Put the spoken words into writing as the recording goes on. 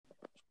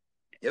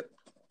Yep.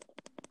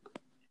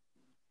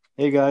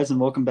 Hey guys, and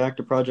welcome back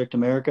to Project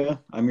America.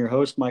 I'm your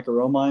host, Micah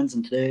Romines,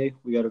 and today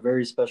we got a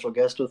very special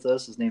guest with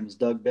us. His name is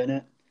Doug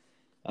Bennett.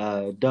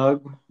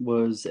 Doug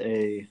was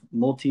a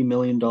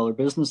multi-million dollar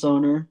business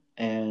owner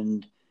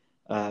and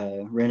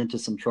ran into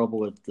some trouble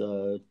with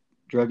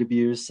drug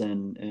abuse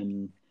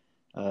and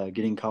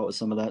getting caught with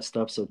some of that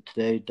stuff. So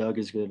today, Doug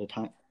is going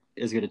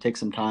to take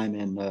some time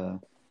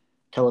and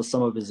tell us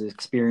some of his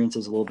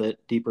experiences a little bit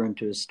deeper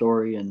into his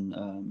story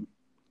and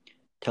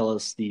tell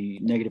us the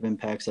negative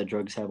impacts that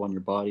drugs have on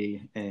your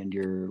body and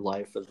your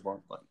life as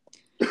well,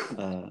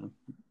 uh,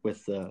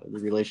 with the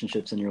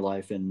relationships in your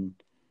life and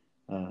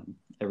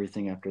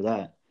everything after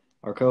that.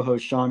 Our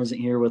co-host Sean isn't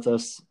here with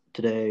us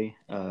today.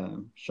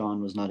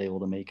 Sean was not able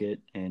to make it,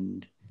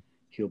 and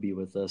he'll be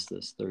with us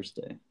this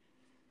Thursday.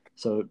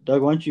 So,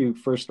 Doug, why don't you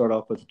first start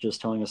off with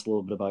just telling us a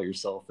little bit about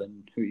yourself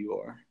and who you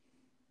are?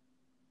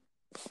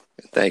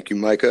 Thank you,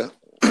 Micah.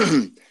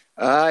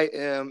 I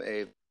am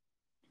a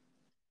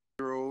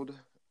year-old,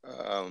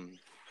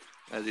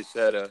 as he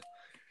said,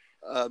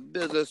 a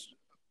business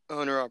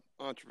owner,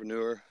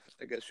 entrepreneur,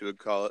 I guess you would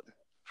call it.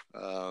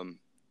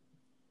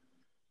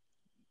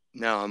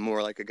 Now I'm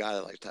more like a guy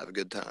that likes to have a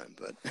good time,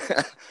 but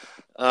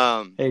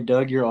Hey,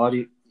 Doug, your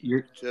audio,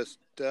 your just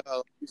like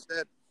you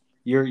said.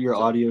 your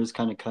So, audio is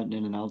kind of cutting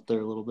in and out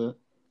there a little bit.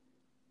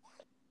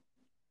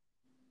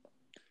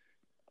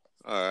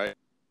 all right,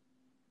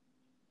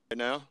 right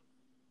now, Yep,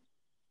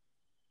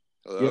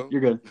 hello.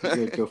 you're good. You're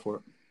good. Go for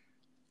it.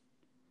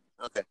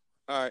 Okay,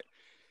 all right.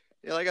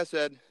 Yeah, like I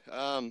said,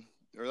 or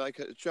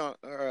like Sean,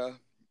 or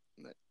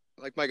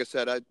like Micah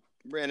said, I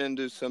ran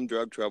into some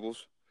drug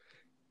troubles.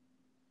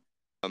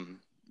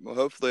 Well,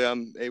 hopefully,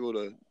 I'm able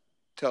to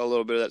tell a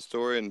little bit of that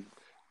story, and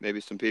maybe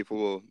some people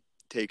will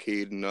take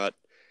heed and not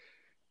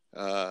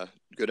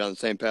go down the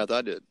same path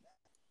I did.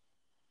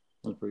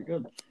 That's pretty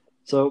good.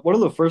 So, one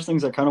of the first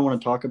things I kind of want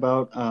to talk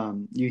about,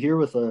 you hear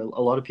with a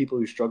lot of people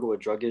who struggle with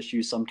drug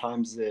issues,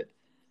 sometimes it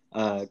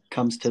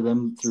comes to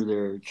them through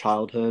their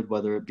childhood,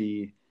 whether it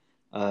be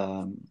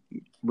um,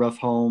 rough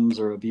homes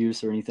or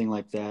abuse or anything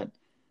like that.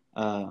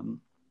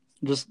 Um,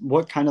 just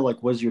what kind of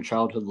like was your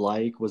childhood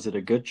like? Was it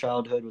a good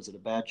childhood? Was it a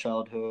bad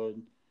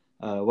childhood?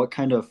 What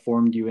kind of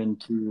formed you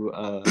into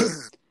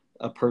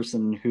a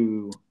person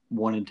who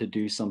wanted to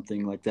do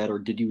something like that, or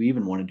did you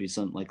even want to do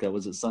something like that?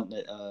 Was it something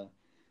that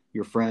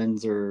your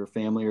friends or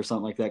family or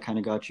something like that kind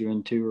of got you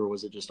into, or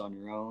was it just on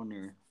your own?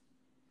 Or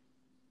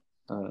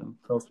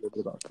tell us a little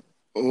bit about that.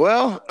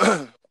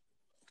 Well,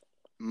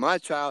 my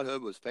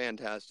childhood was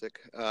fantastic.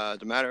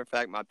 As a matter of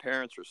fact, my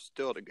parents are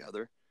still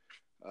together.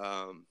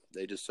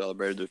 They just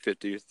celebrated their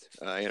 50th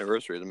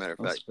anniversary, as a matter of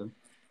That's fact. good.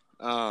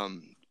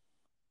 Um,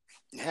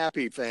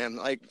 Happy fam.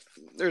 Like,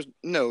 there's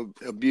no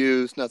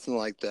abuse, nothing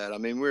like that. I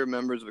mean, we were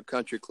members of a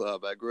country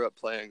club. I grew up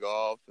playing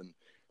golf, and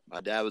my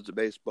dad was a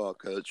baseball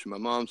coach. My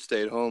mom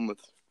stayed home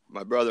with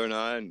my brother and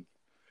I, and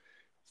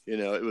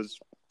it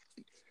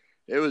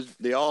was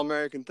the all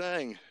American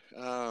thing.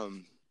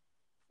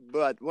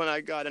 But when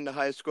I got into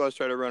high school, I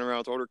started running around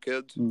with older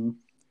kids, Mm-hmm.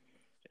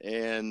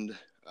 and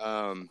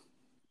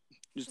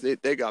just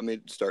they got me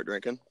to start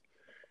drinking.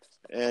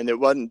 And it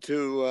wasn't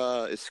to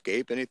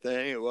escape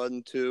anything. It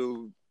wasn't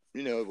to,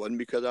 it wasn't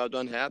because I was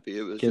unhappy.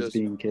 It was Kids just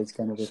being kids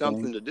kind of a thing.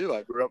 something to do.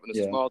 I grew up in a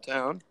Yeah, small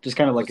town. just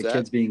kind of like What's a that?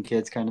 kids being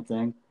kids kind of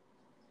thing.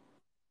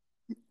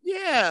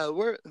 Yeah,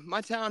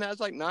 my town has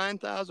like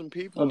 9,000 Oh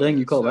people in dang,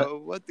 you it. call that? So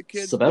what the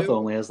kids Sabetha do,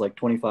 only has like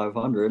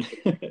 2,500.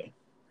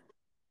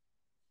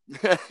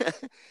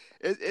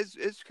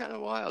 it's kind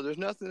of wild. There's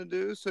nothing to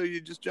do, so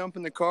you just jump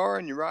in the car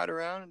and you ride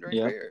around and drink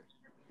Yeah, beer.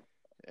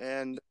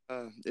 And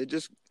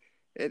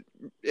it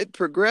it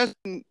progressed.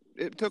 And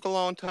it took a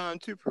long time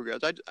to progress.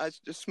 I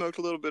just smoked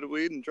a little bit of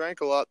weed and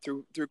drank a lot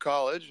through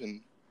college,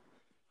 and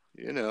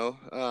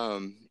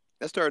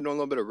I started doing a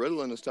little bit of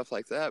Ritalin and stuff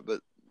like that.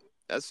 But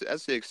that's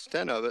the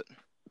extent of it.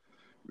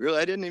 Really,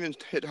 I didn't even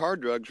hit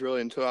hard drugs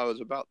really until I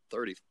was about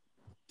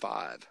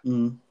 35,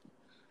 mm,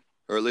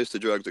 or at least the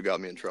drugs that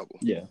got me in trouble.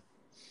 yeah.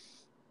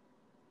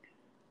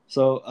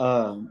 So,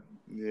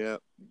 Yeah,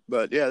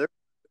 but yeah,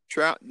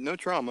 no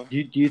trauma.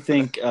 do you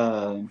think?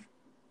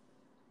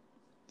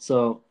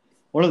 So,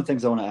 one of the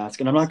things I want to ask,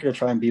 and I'm not going to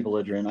try and be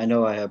belligerent. I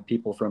know I have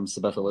people from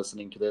Sabetha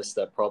listening to this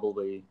that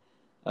probably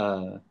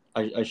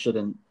I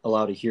shouldn't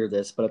allow to hear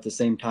this, but at the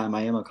same time,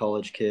 I am a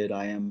college kid.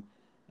 I am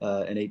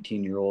an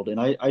 18-year-old, and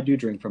I do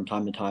drink from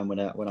time to time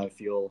when I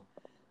feel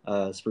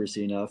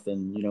sprucey enough,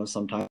 and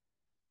sometimes I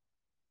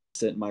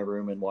sit in my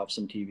room and watch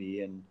some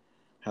TV and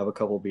have a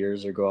couple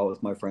beers or go out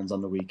with my friends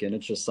on the weekend.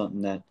 It's just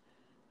something that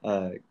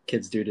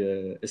kids do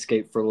to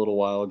escape for a little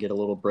while, get a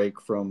little break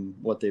from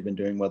what they've been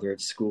doing, whether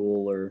it's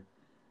school or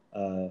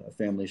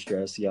family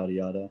stress, yada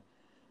yada.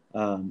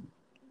 Um,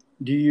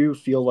 do you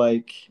feel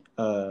like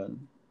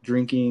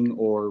drinking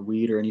or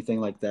weed or anything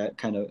like that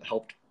kind of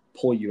helped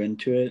pull you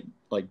into it?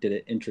 Like, did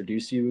it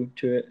introduce you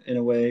to it in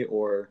a way,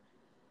 or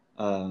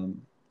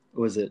um,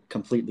 was it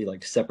completely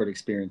like separate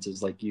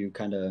experiences? Like you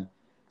kind of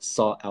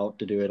sought out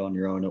to do it on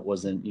your own. It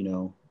wasn't,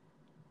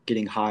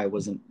 getting high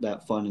wasn't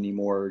that fun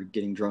anymore,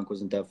 getting drunk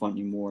wasn't that fun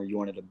anymore. You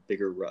wanted a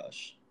bigger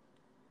rush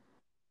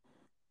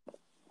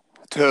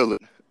Totally.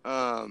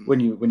 when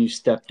you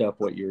stepped up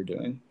what you were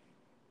doing.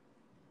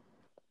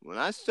 When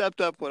I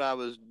stepped up what I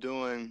was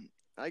doing,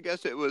 I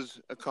guess it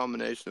was a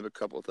combination of a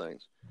couple of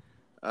things.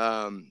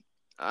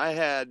 I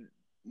had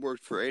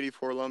worked for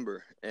 84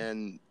 Lumber,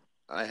 and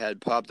I had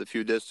popped a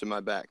few discs in my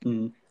back,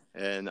 Mm-hmm.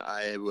 and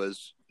I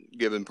was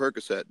given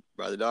Percocet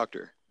by the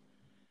doctor.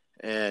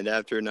 And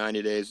after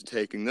 90 days of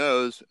taking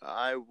those,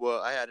 I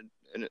had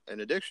an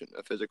addiction,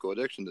 a physical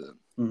addiction to them.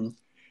 Mm-hmm.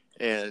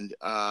 And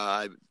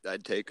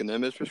I'd taken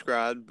them as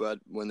prescribed, but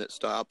when it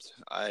stopped,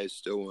 I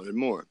still wanted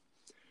more.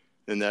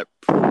 And that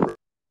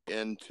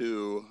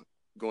into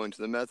going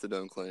to the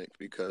methadone clinic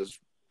because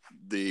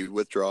the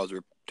withdrawals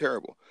are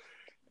terrible.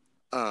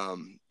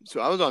 So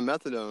I was on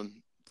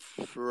methadone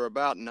for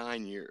about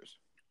 9 years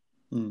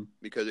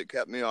because it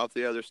kept me off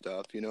the other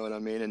stuff, you know what I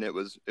mean? And it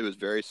was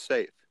very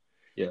safe.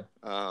 Yeah.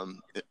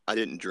 I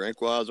didn't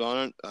drink while I was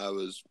on it. I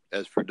was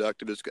as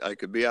productive as I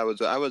could be. I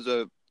was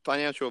a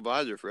financial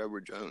advisor for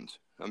Edward Jones.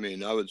 I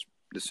mean, I was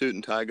the suit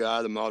and tie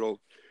guy, the model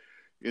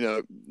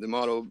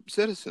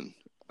citizen.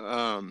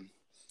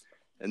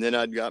 And then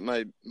I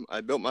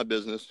built my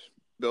business,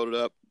 built it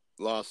up,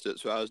 lost it.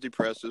 So I was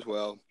depressed as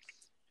well.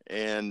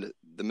 And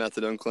the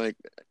methadone clinic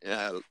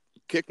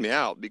kicked me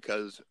out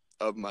because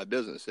of my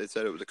business. They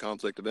said it was a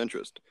conflict of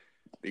interest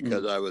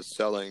because I was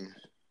selling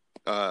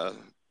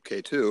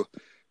K2,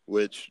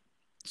 which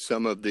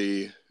some of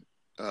the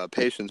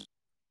patients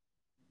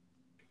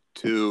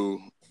to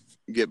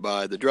get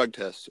by the drug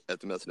tests at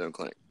the methadone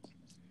clinic.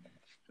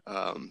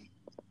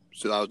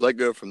 So I was let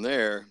go from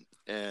there.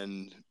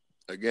 And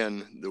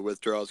again, the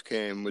withdrawals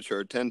came, which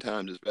are 10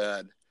 times as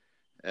bad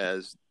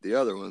as the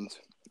other ones.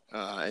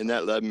 And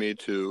that led me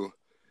to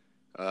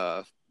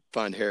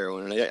find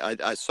heroin.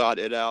 And I sought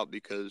it out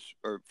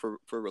for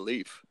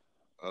relief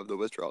of the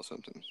withdrawal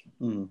symptoms.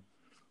 Mm.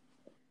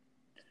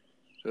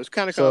 So it's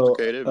kind of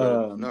complicated,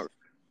 but not.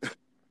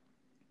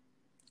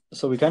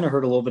 So we kind of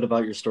heard a little bit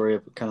about your story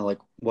of kind of like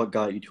what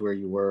got you to where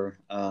you were.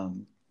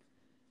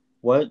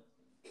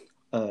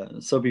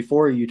 So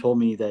before you told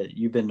me that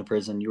you've been to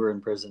prison, you were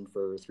in prison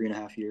for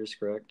 3.5 years,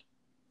 correct?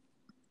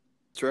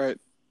 That's right.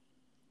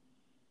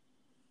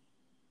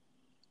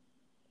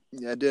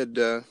 Yeah, I did,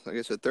 like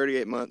I said,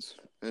 38 months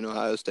in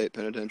Ohio State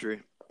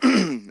Penitentiary.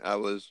 I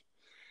was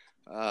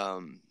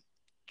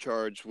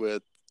charged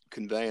with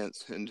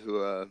conveyance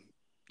into a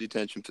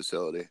detention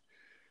facility.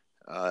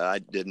 I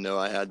didn't know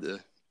I had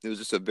it was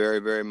just a very,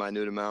 very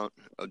minute amount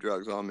of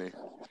drugs on me.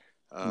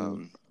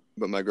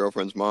 But my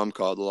girlfriend's mom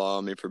called the law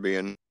on me for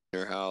being in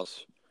her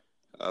house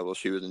while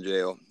she was in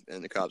jail,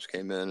 and the cops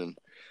came in and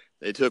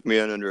they took me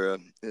in under a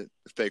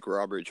fake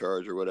robbery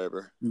charge or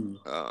whatever,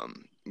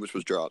 which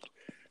was dropped.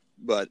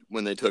 But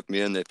when they took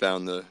me in, they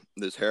found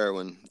this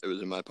heroin that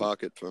was in my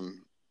pocket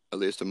from at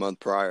least a month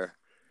prior.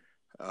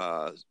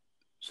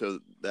 So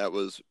that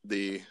was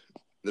the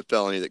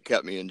felony that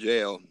kept me in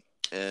jail,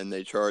 and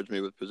they charged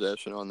me with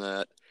possession on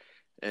that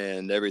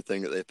and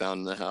everything that they found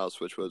in the house,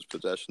 which was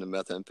possession of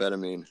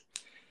methamphetamine.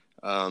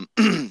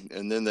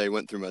 And then they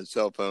went through my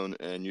cell phone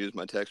and used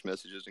my text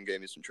messages and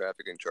gave me some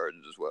trafficking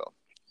charges as well.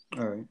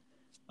 All right.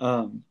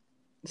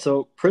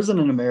 So prison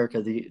in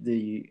America,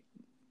 the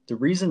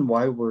reason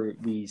why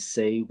we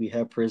say we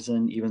have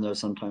prison, even though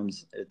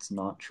sometimes it's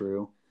not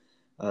true,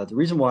 the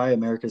reason why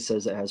America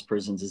says it has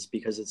prisons is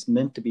because it's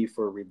meant to be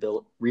for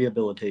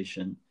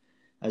rehabilitation.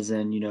 As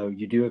in,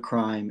 you do a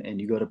crime and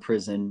you go to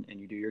prison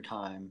and you do your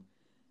time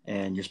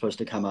and you're supposed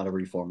to come out a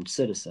reformed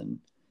citizen.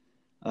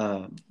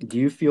 Do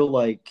you feel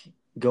like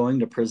going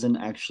to prison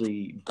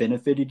actually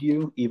benefited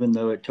you, even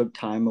though it took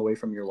time away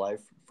from your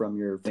life, from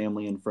your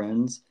family and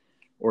friends?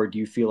 Or do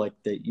you feel like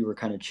that you were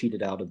kind of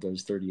cheated out of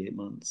those 38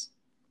 months?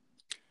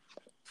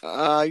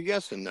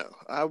 Yes and no.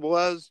 I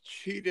was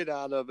cheated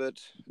out of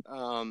it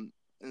in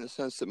the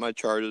sense that my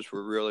charges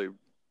were really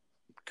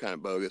kind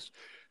of bogus.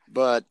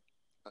 But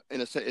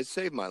in a sense, it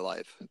saved my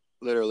life.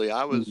 Literally,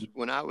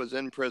 when I was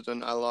in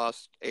prison, I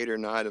lost 8 or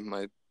 9 of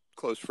my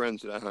close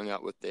friends that I hung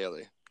out with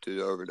daily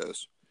to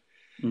overdose.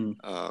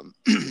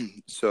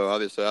 So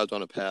obviously, I was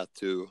on a path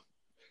to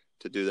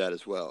do that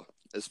as well.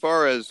 As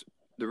far as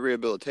the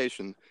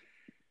rehabilitation,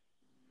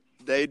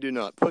 they do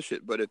not push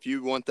it, but if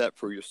you want that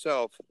for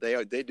yourself,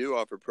 they do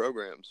offer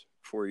programs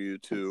for you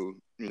to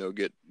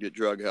get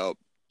drug help,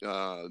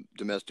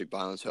 domestic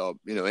violence help,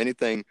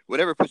 anything,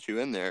 whatever puts you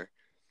in there.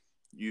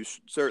 You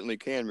certainly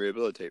can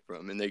rehabilitate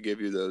from, and they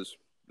give you those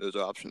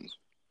options.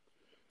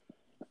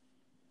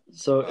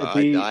 So if go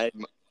ahead.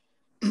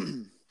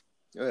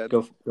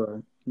 Go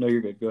ahead. No,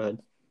 you're good. Go ahead.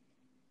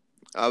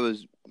 What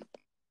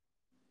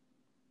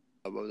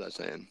was I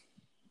saying?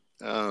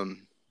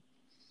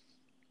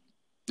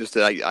 Just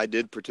that I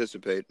did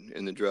participate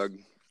in the drug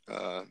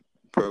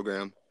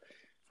program.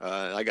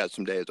 I got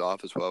some days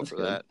off as well. That's for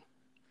good. That.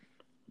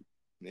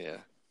 Yeah.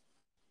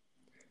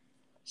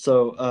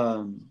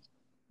 So,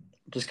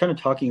 just kind of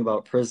talking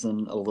about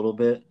prison a little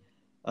bit.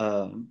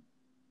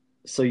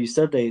 So you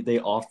said they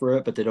offer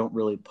it, but they don't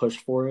really push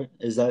for it.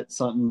 Is that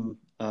something?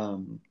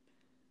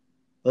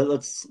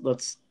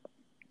 Let's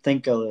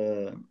think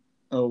of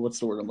oh, what's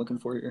the word I'm looking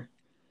for here?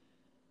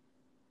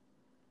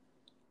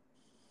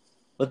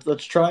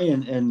 Let's try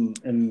and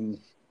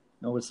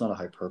no, it's not a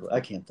hyperbole. I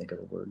can't think of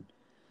a word.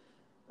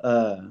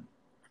 Uh,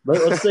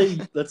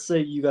 let's say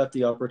you got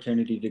the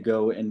opportunity to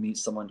go and meet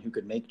someone who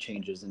could make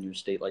changes in your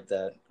state like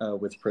that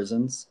with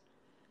prisons.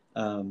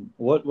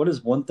 What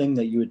is one thing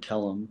that you would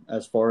tell them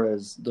as far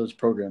as those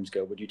programs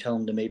go? Would you tell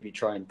them to maybe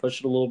try and push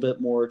it a little bit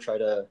more, try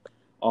to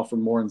offer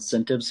more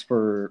incentives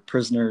for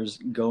prisoners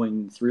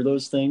going through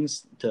those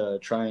things to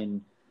try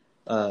and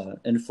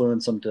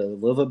influence them to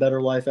live a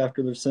better life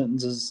after their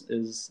sentence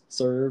is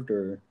served,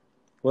 or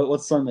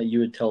what's something that you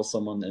would tell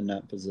someone in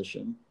that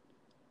position?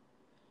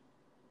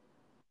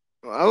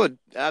 Well, I would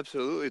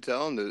absolutely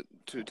tell them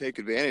to take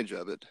advantage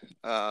of it.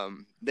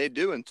 They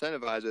do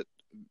incentivize it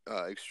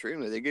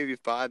extremely. They give you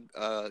 5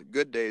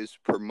 good days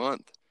per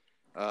month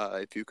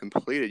if you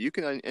complete it. You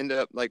can end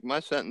up like my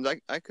sentence.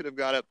 I could have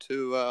got up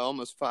to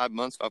almost 5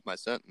 months off my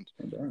sentence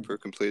Oh, darn. for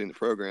completing the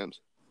programs.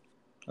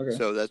 Okay.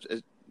 So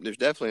there's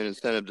definitely an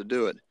incentive to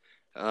do it.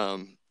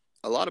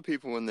 A lot of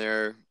people in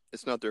there,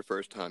 it's not their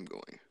first time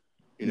going.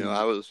 You know, Mm.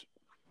 I was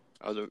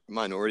a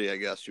minority, I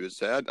guess you would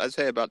say. I'd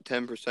say about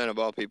 10% of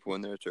all people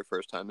in there, it's their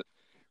first time.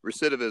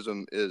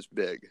 Recidivism is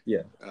big.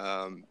 Yeah.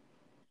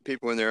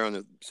 People in there on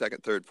the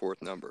second, third,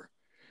 fourth number,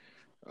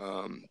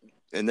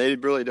 and they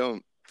really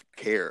don't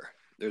care.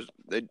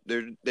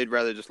 They'd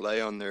rather just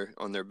lay on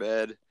their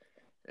bed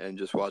and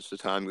just watch the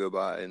time go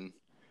by,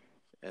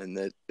 and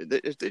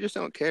they just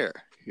don't care.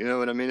 You know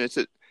what I mean?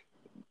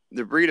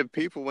 The breed of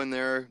people in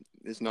there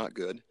is not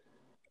good.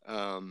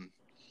 Um,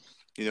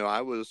 you know,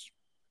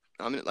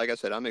 like I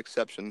said, I'm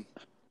exception.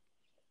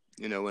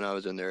 You know, when I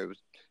was in there,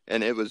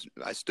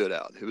 I stood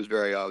out. It was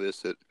very obvious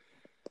that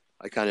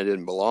I kind of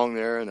didn't belong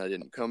there, and I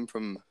didn't come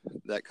from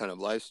that kind of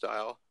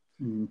lifestyle.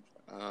 Mm.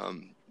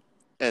 Um,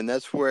 and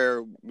that's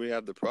where we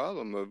have the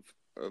problem of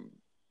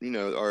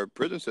our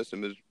prison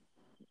system is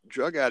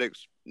drug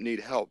addicts need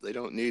help. They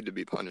don't need to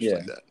be punished Yeah.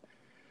 like that.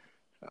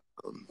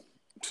 Um,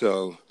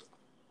 so,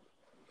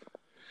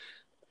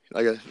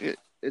 like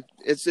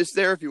it's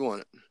there if you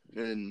want it,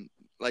 and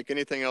like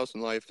anything else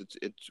in life,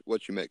 it's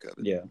what you make of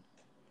it. Yeah.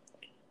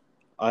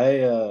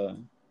 I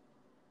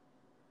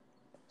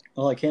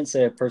well, I can't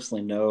say I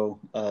personally know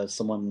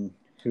someone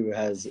who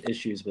has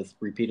issues with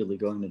repeatedly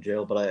going to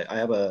jail, but I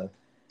have a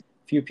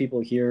few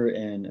people here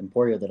in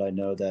Emporia that I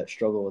know that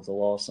struggle with the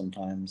law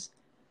sometimes.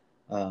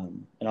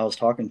 And I was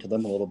talking to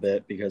them a little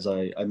bit because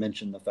I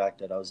mentioned the fact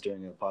that I was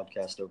doing a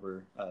podcast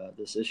over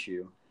this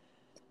issue.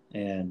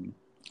 And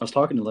I was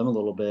talking to them a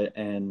little bit,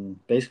 and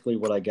basically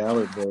what I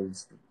gathered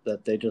was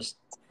that they just,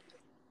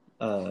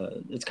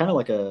 it's kind of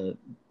like a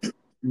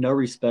no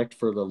respect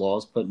for the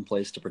laws put in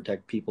place to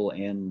protect people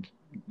and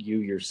you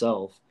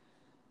yourself.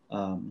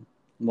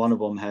 One of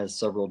them has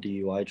several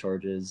DUI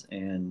charges,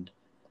 and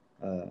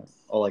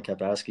all I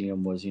kept asking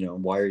him was,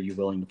 why are you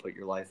willing to put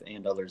your life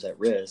and others at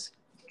risk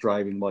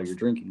driving while you're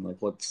drinking?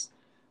 Like, what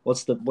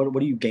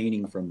are you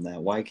gaining from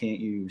that? Why can't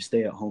you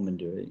stay at home and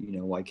do it?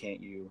 Why can't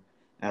you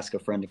ask a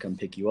friend to come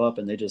pick you up?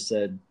 And they just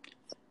said,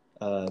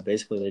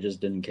 basically, they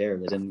just didn't care.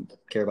 They didn't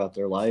care about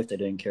their life. They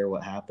didn't care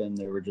what happened.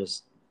 They were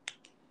just,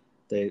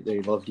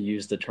 they love to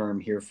use the term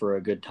here for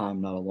a good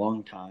time, not a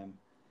long time.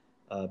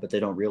 But they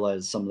don't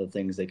realize some of the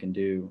things they can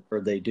do, or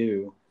they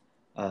do,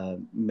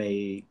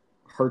 may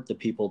hurt the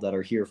people that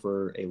are here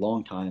for a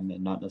long time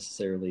and not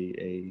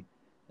necessarily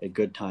a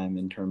good time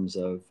in terms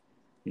of,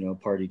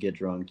 party, get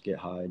drunk, get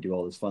high, do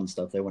all this fun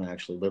stuff. They want to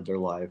actually live their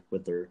life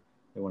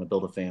they want to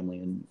build a family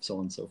and so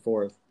on and so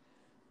forth.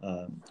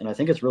 And I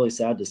think it's really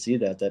sad to see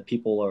that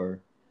people are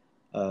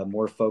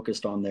more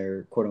focused on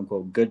their quote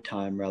unquote good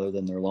time rather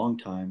than their long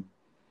time.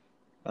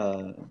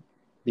 Uh,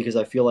 because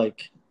I feel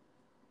like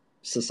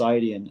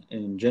society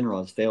in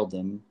general has failed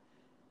them.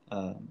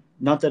 Uh,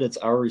 Not that it's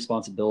our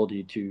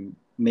responsibility to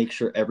make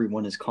sure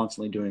everyone is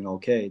constantly doing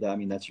okay.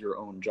 That's your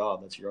own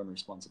job. That's your own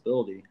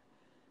responsibility.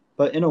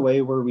 But in a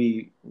way where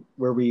we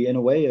in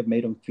a way have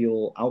made them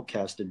feel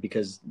outcasted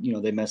because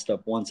they messed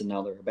up once and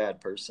now they're a bad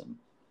person,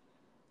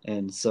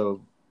 and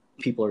so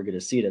people are going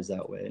to see it as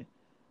that way.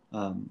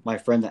 My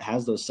friend that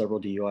has those several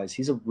DUIs,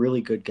 he's a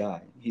really good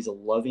guy. He's a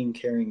loving,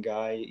 caring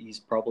guy. He's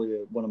probably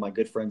one of my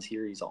good friends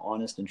here. He's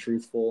honest and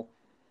truthful.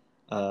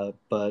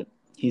 But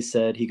he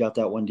said he got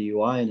that one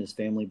DUI and his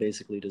family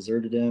basically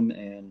deserted him,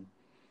 and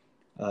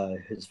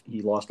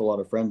he lost a lot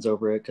of friends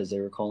over it because they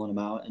were calling him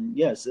out. And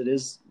yes, it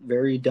is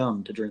very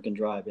dumb to drink and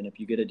drive, and if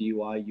you get a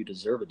DUI, you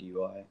deserve a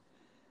DUI.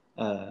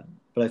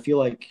 But I feel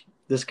like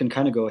this can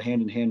kind of go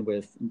hand in hand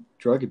with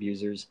drug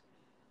abusers.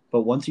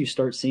 But once you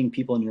start seeing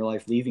people in your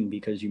life leaving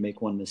because you make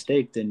one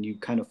mistake, then you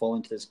kind of fall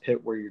into this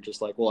pit where you're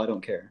just like, well, I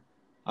don't care.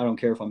 I don't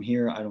care if I'm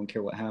here. I don't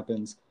care what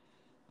happens.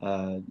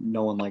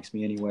 No one likes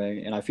me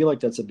anyway. And I feel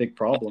like that's a big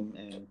problem.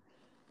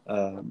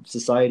 And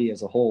society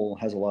as a whole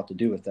has a lot to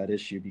do with that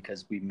issue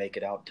because we make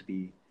it out to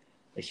be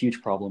a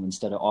huge problem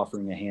instead of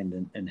offering a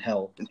hand and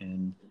help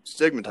and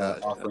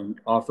Stigmatized. Yeah.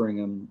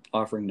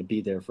 offering to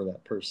be there for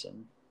that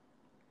person.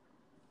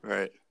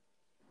 Right.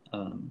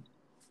 Um,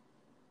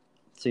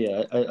 so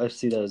yeah, I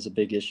see that as a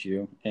big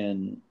issue,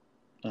 and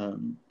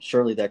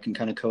surely that can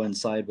kind of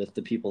coincide with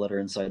the people that are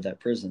inside that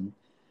prison.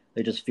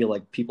 They just feel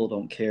like people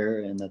don't care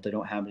and that they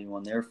don't have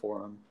anyone there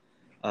for them.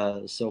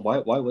 So why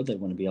would they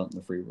want to be out in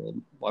the free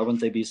world? Why wouldn't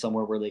they be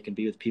somewhere where they can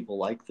be with people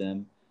like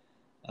them,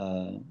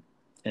 uh,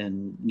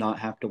 and not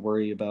have to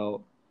worry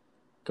about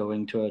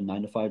going to a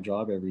 9 to 5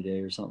 job every day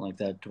or something like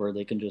that, to where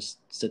they can just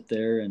sit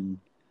there and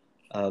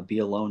be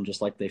alone,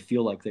 just like they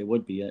feel like they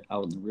would be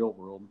out in the real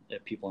world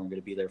if people aren't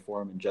going to be there for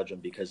them and judge them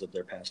because of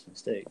their past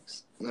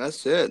mistakes.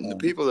 That's it. And the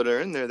people that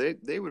are in there,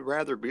 they would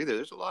rather be there.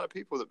 There's a lot of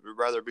people that would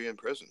rather be in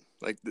prison.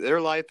 Like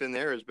their life in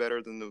there is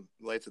better than the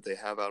life that they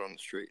have out on the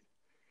street,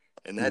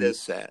 and that is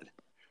sad.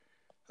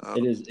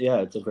 It is, yeah,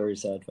 it's a very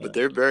sad fact. But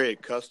they're very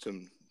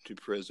accustomed to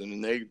prison,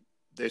 and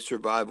they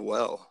survive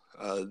well.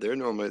 They're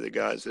normally the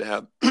guys that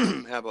have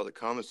have all the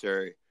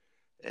commissary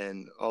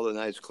and all the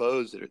nice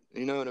clothes. That are,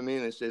 you know what I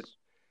mean?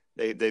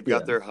 They've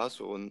got their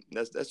hustle, and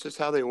that's just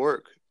how they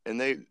work. And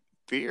they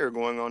fear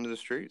going onto the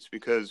streets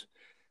because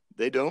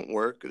they don't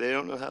work. They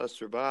don't know how to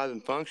survive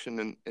and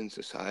function in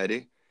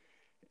society.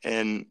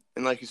 And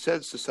like you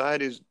said,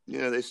 society's,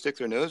 they stick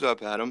their nose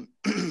up at them,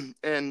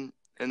 and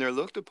they're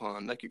looked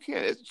upon. Like you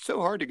can't. It's so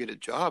hard to get a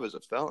job as a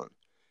felon,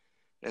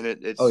 and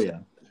it's. Oh yeah.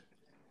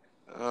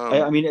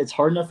 I mean, it's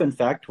hard enough, in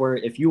fact, where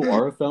if you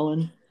are a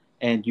felon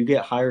and you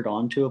get hired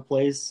onto a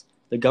place,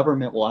 the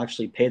government will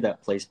actually pay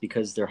that place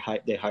because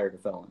they hired a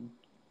felon.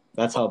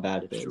 That's how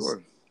bad it is.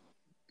 Sure.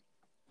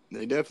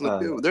 They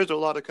definitely do. There's a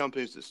lot of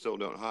companies that still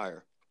don't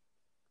hire.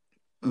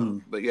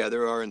 But yeah,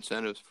 there are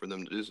incentives for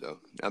them to do so.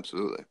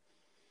 Absolutely.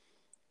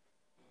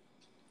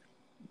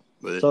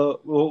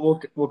 So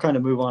we'll kind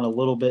of move on a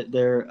little bit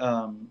there.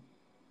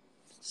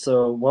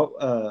 So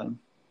what?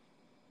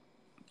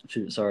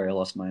 Shoot, sorry, I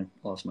lost my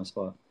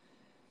spot.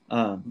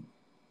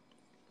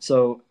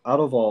 So out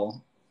of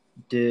all,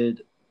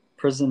 did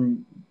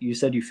prison? You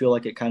said you feel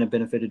like it kind of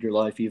benefited your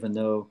life, even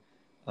though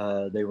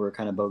they were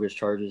kind of bogus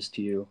charges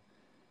to you.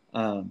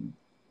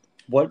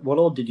 What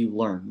all did you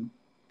learn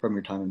from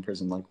your time in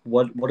prison? Like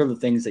what are the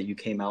things that you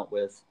came out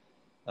with,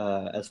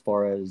 as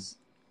far as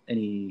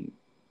any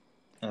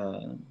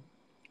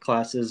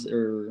classes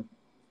or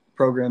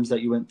programs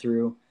that you went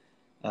through,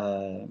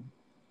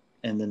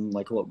 and then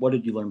like what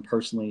did you learn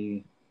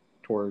personally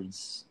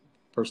towards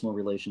personal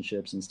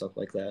relationships and stuff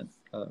like that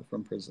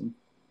from prison?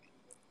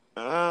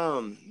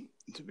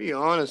 To be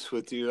honest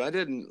with you, I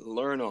didn't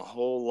learn a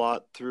whole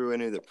lot through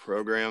any of the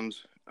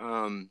programs.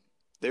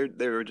 They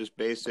were just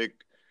basic,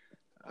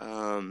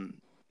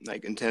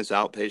 like intense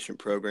outpatient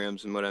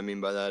programs, and what I mean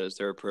by that is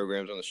there are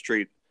programs on the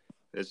street.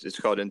 It's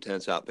called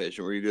intense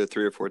outpatient, where you go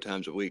 3 or 4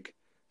 times a week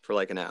for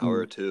like an hour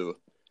or two.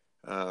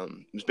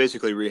 It's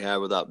basically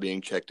rehab without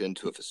being checked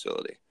into a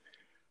facility,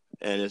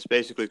 and it's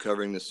basically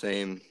covering the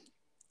same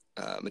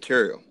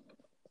material.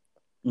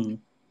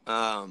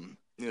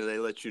 They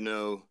let you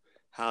know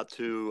how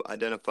to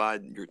identify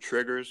your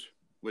triggers,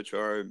 which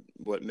are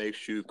what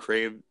makes you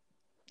crave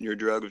your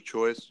drug of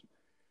choice.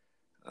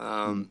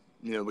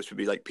 Which would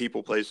be like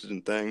people, places,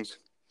 and things.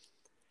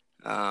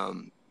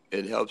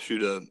 It helps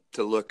you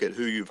to look at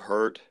who you've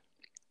hurt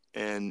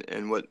and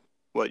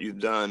what you've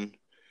done.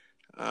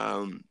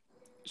 So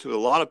a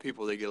lot of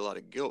people, they get a lot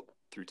of guilt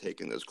through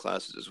taking those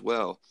classes as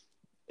well,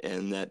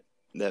 and that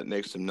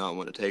makes them not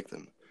want to take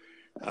them.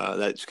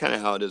 That's kind of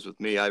how it is with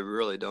me. I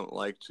really don't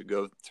like to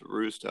go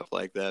through stuff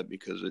like that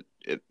because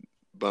it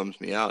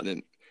bums me out,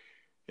 and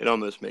it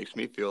almost makes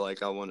me feel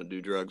like I want to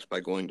do drugs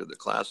by going to the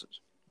classes.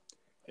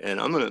 And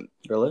I'm going to...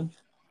 Really?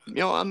 I'm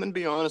going to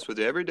be honest with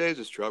you. Every day is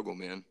a struggle,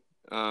 man.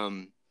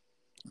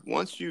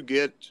 Once you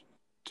get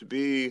to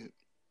be...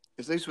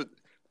 At least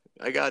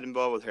I got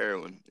involved with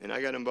heroin, and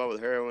I got involved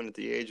with heroin at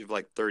the age of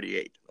like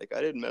 38. Like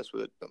I didn't mess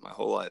with it my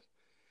whole life.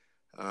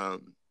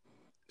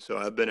 So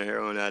I've been a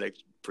heroin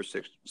addict for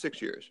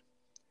six years,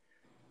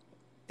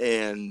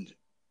 and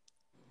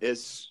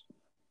it's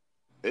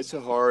a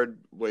hard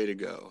way to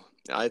go.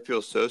 I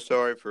feel so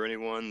sorry for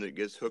anyone that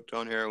gets hooked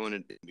on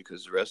heroin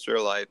because the rest of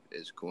their life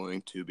is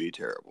going to be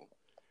terrible.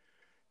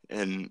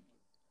 And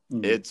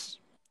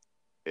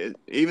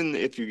even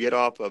if you get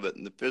off of it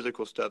and the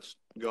physical stuff's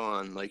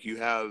gone, like you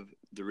have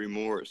the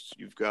remorse.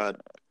 You've got,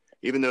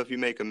 even though if you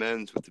make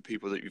amends with the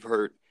people that you've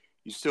hurt,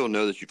 you still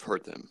know that you've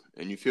hurt them.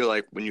 And you feel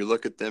like when you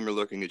look at them or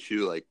looking at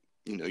you, like,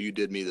 you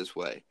did me this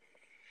way.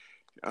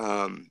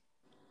 And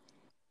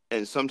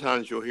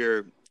sometimes you'll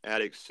hear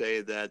addicts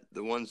say that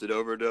the ones that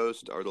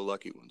overdosed are the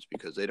lucky ones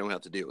because they don't have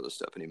to deal with this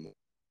stuff anymore.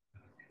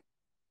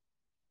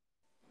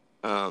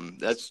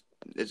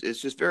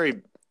 It's just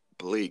very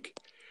bleak.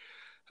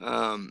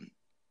 I've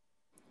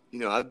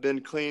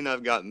been clean.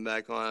 I've gotten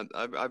back on.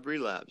 I've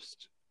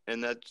relapsed.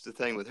 And that's the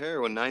thing with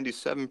heroin.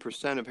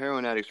 97% of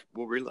heroin addicts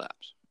will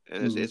relapse.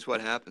 And it's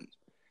what happens.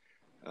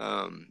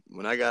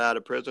 When I got out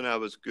of prison, I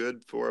was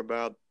good for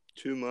about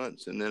 2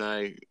 months. And then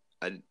I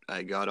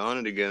got on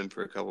it again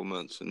for a couple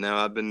months. And now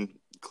I've been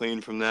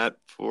clean from that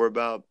for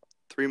about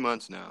 3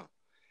 months now.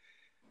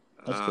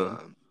 That's good.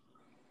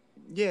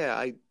 Yeah,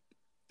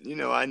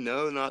 I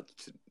know not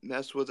to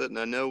mess with it, and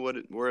I know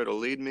where it'll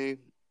lead me.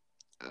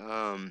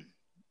 Um,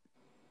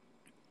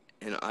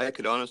 and I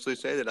could honestly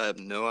say that I have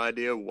no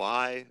idea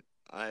why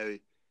I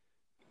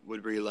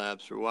would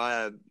relapse or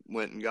why I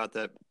went and got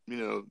that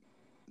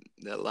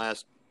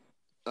last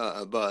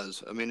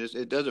buzz. I mean,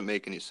 it doesn't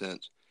make any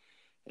sense,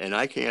 and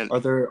I can't. Are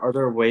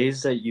there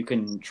ways that you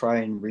can try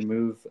and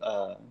remove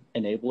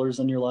enablers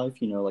in your life?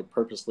 Like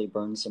purposely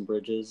burn some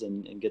bridges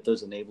and get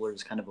those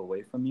enablers kind of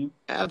away from you.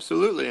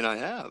 Absolutely, and I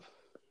have.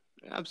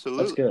 That's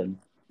Absolutely. good.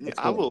 Yeah, That's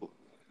I good. will.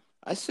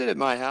 I sit at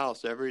my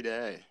house every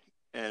day,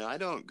 and I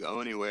don't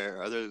go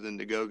anywhere other than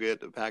to go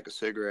get a pack of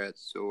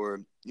cigarettes or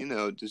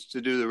just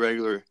to do the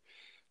regular,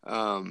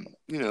 um,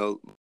 you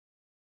know,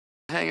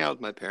 hang out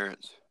with my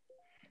parents,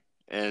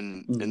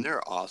 and Mm,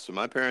 they're awesome.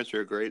 My parents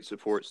are a great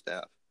support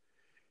staff,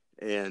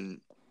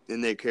 and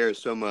they care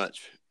so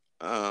much.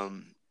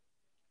 Um,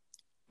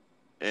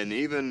 and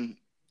even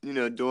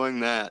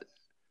doing that,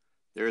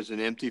 there's an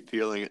empty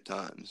feeling at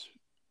times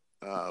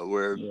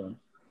where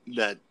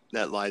yeah.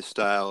 that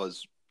lifestyle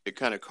it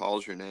kind of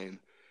calls your name.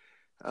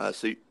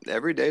 So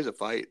every day's a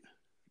fight.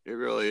 It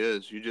really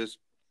is. You just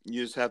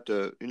have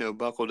to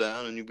buckle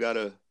down, and you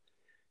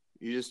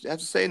just have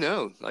to say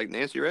no, like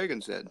Nancy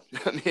Reagan said.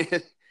 I mean,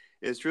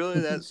 it's really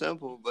that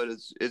simple, but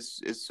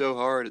it's so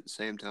hard at the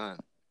same time.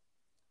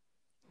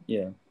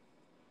 Yeah.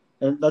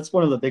 And that's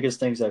one of the biggest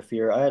things I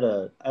fear. I had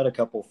a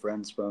couple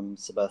friends from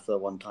Sabetha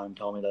one time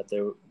tell me that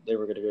they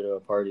were going to go to a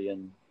party,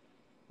 and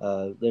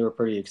they were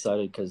pretty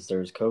excited because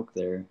there's Coke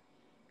there.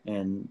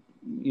 And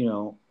you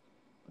know,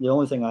 the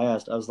only thing I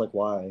asked, I was like,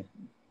 why?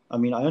 I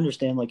mean, I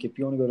understand, like, if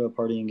you want to go to a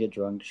party and get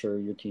drunk, sure,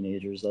 you're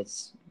teenagers.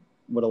 That's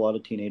what a lot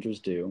of teenagers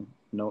do.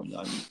 No,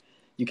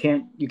 you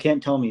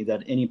can't tell me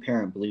that any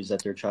parent believes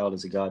that their child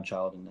is a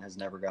godchild and has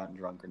never gotten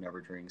drunk or never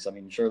drinks. I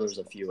mean, sure, there's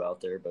a few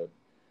out there, but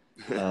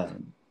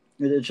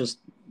it's just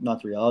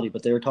not the reality.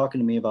 But they were talking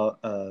to me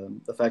about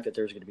the fact that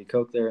there's going to be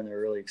Coke there, and they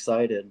were really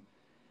excited.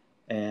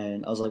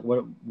 And I was like,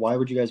 "What? Why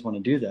would you guys want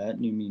to do that?"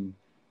 And you mean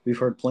we've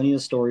heard plenty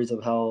of stories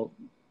of how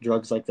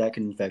drugs like that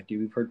can infect you.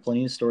 We've heard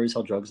plenty of stories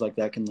how drugs like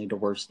that can lead to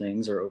worse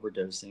things or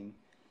overdosing.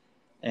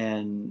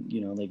 And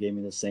they gave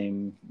me the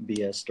same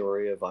BS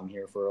story of I'm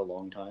here for a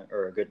long time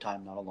or a good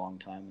time, not a long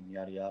time, and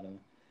yada yada.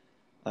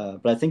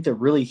 But I think the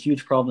really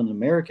huge problem in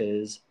America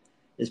is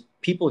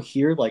people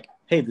hear like,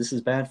 "Hey, this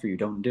is bad for you.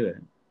 Don't do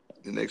it."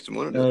 It makes them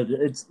want to do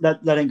It's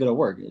that ain't gonna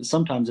work.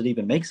 Sometimes it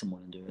even makes them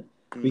want to do it.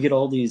 it. We get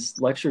all these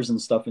lectures and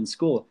stuff in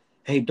school.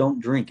 Hey, don't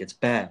drink. It's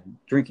bad.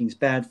 Drinking's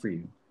bad for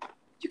you.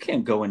 You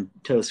can't go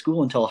into a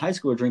school and tell a high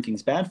schooler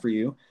drinking's bad for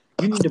you.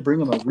 You need to bring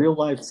them a real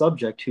life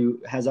subject who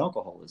has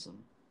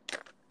alcoholism,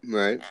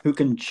 Right. who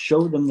can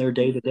show them their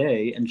day to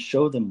day and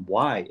show them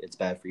why it's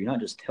bad for you, not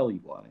just tell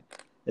you why.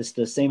 It's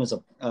the same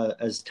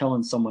as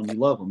telling someone you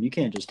love them. You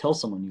can't just tell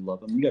someone you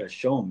love them. You got to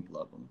show them you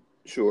love them.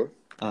 Sure.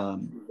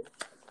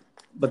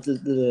 But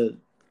the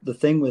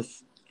thing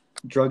with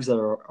drugs that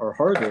are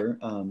harder,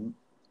 and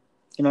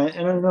I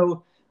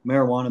know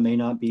marijuana may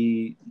not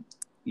be,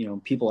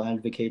 people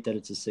advocate that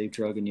it's a safe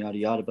drug and yada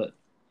yada, but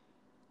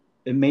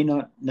it may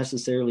not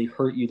necessarily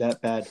hurt you that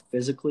bad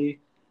physically,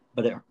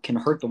 but it can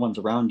hurt the ones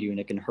around you, and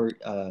it can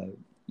hurt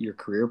your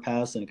career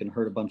paths, and it can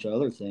hurt a bunch of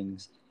other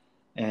things.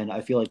 And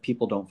I feel like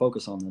people don't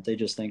focus on that. They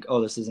just think,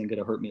 oh, this isn't going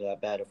to hurt me that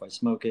bad if I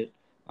smoke it.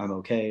 I'm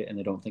okay. And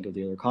they don't think of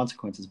the other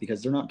consequences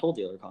because they're not told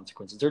the other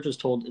consequences. They're just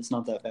told it's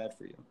not that bad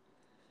for you.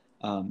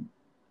 Um,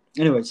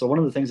 anyway, so one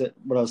of the things that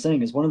what I was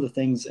saying is one of the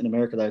things in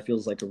America that I feel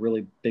is like a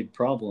really big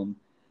problem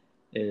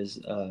is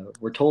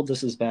we're told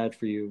this is bad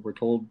for you. We're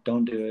told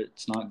don't do it.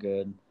 It's not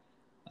good.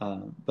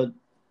 But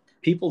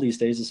people these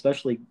days,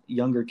 especially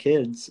younger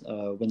kids,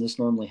 when this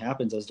normally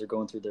happens as they're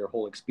going through their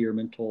whole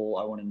experimental,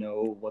 I want to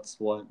know what's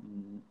what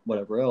and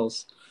whatever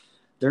else,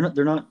 they're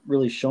not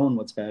really shown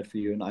what's bad for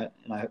you.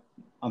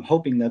 I'm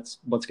hoping that's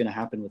what's going to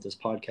happen with this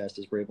podcast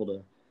is we're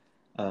able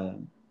to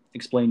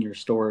explain your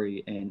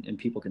story and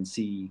people can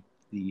see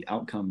the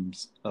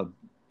outcomes of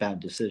bad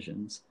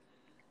decisions.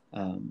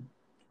 Um,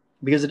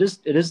 because it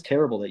is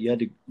terrible that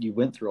you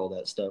went through all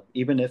that stuff,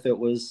 even if it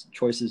was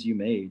choices you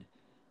made.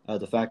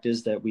 The fact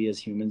is that we as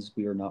humans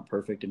we are not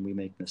perfect and we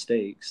make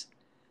mistakes,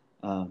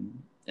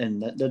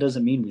 and that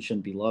doesn't mean we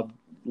shouldn't be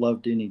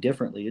loved any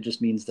differently. It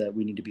just means that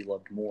we need to be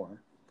loved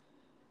more.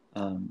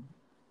 Um,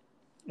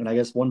 and I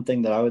guess one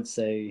thing that I would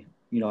say,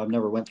 I've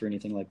never went through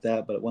anything like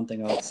that, but one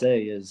thing I would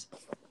say is,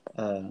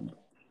 uh,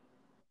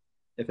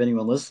 if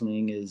anyone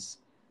listening is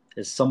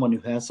someone who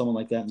has someone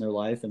like that in their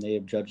life and they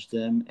have judged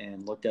them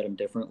and looked at them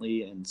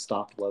differently and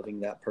stopped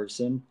loving that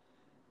person,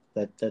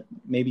 that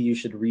maybe you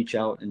should reach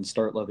out and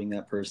start loving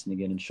that person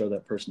again and show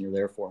that person you're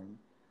there for them.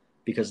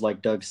 Because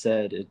like Doug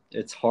said,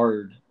 it's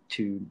hard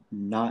to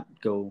not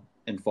go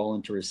and fall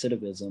into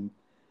recidivism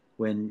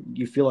when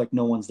you feel like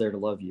no one's there to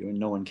love you and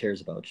no one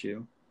cares about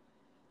you.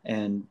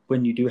 And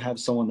when you do have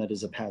someone that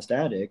is a past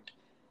addict,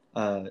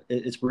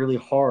 it's really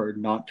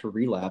hard not to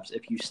relapse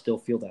if you still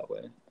feel that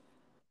way.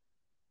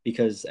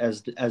 because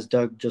as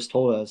Doug just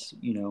told us,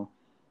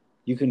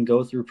 you can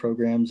go through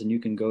programs and you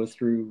can go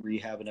through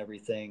rehab and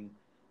everything,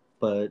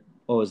 but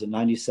what was it, Yeah.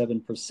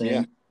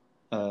 97%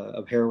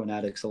 of heroin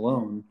addicts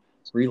alone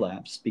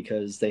relapse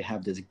because they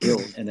have this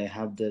guilt and they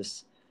have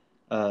this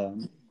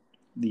um,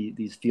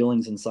 these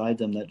feelings inside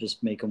them that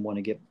just make them want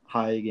to get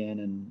high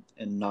again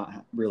and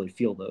not really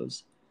feel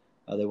those.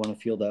 They want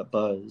to feel that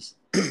buzz.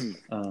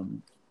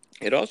 Um,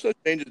 It also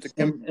changes the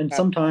chemical and pathways in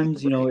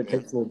sometimes your brain, it man.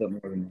 takes a little bit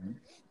more than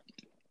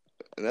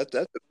that. And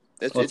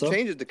it What's up?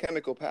 changes the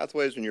chemical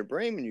pathways in your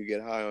brain when you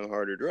get high on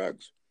harder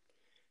drugs.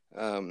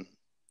 Um,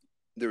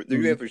 you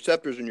Mm-hmm. have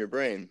receptors in your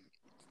brain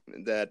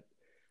that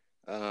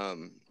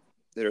um,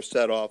 that are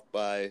set off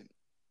by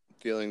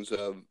feelings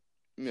of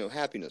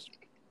happiness.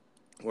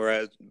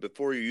 Whereas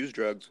before you use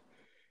drugs,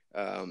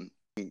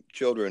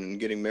 children and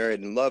getting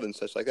married and love and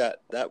such like that,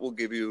 that will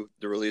give you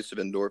the release of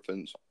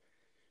endorphins,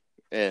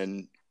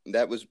 and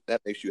that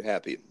makes you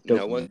happy.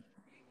 Now, once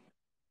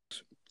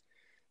Dopamine.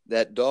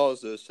 that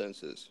dulls those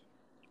senses,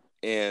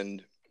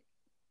 and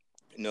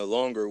no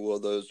longer will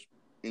those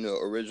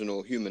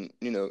original human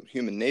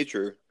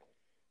nature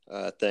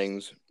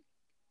things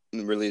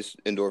release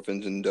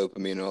endorphins and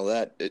dopamine and all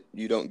that.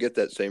 You don't get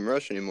that same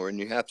rush anymore, and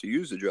you have to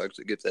use the drugs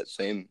to get that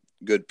same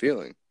good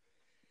feeling.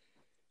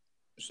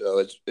 So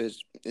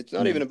it's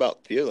not Yeah. even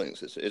about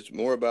feelings. It's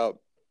more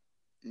about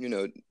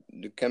the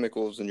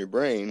chemicals in your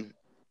brain.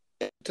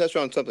 And to touch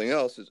on something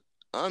else is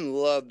I'm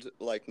loved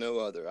like no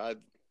other.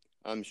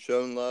 I'm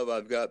shown love.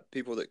 I've got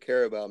people that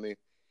care about me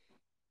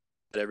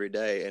every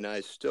day, and I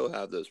still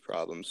have those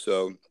problems.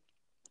 So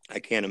I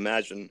can't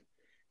imagine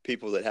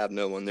people that have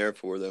no one there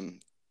for them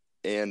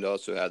and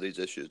also have these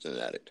issues in an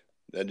addict.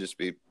 That'd just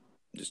be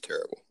just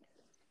terrible.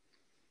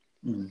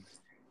 Mm.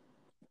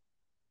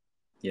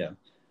 Yeah.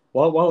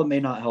 While it may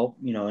not help,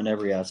 in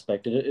every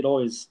aspect, it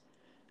always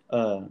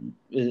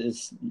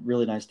it's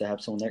really nice to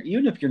have someone there,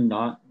 even if you're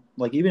not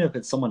like, even if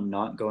it's someone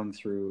not going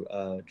through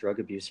drug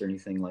abuse or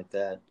anything like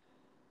that.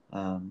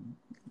 Um,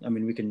 I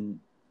mean, we can.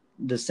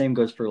 The same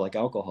goes for like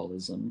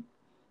alcoholism.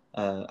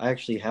 I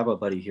actually have a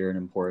buddy here in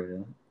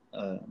Emporia.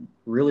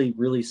 Really,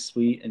 really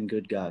sweet and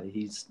good guy.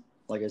 He's,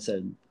 like I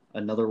said,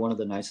 another one of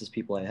the nicest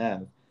people I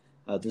have.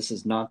 This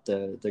is not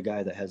the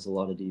guy that has a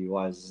lot of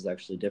DUIs. This is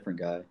actually a different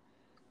guy.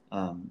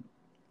 Um,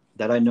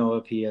 that I know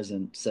of. He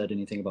hasn't said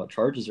anything about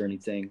charges or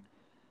anything,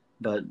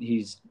 but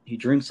he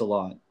drinks a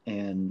lot,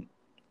 and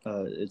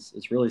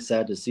it's really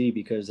sad to see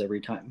because every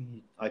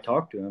time I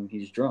talk to him,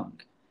 he's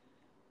drunk,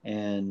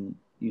 and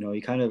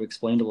he kind of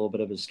explained a little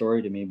bit of his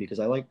story to me because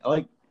I like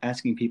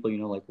asking people,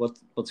 like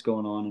what's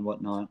going on and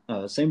whatnot.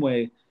 Same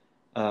way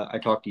I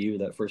talked to you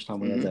that first time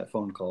we had Mm-hmm. that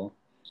phone call,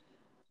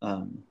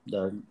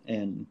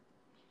 and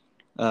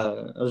I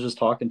was just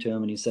talking to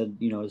him, and he said,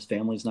 his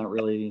family's not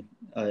really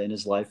in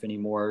his life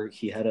anymore.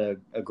 He had a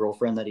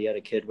girlfriend that he had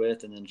a kid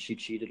with, and then she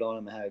cheated on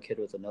him and had a kid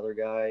with another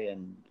guy,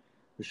 and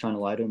was trying to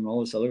lie to him and all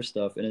this other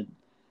stuff. And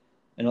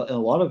a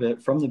lot of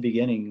it from the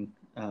beginning,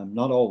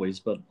 not always,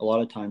 but a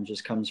lot of times,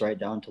 just comes right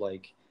down to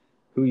like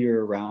who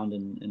you're around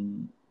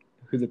and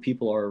who the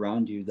people are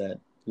around you that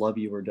love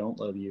you or don't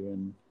love you,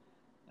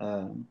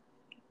 and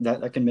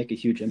that can make a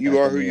huge You impact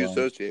are on who your you life.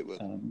 associate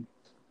with. Um,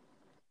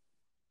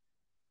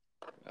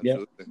 yeah,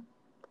 Absolutely.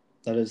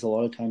 that is a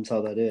lot of times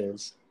how that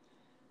is.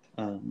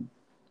 Um,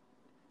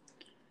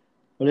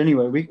 but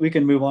anyway, we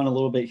can move on a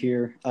little bit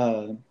here.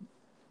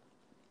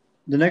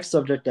 The next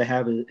subject I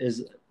have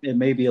is it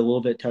may be a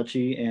little bit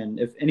touchy, and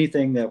if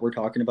anything that we're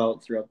talking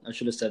about throughout, I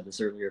should have said this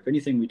earlier. If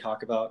anything we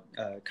talk about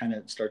kind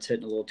of starts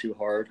hitting a little too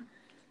hard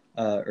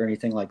or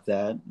anything like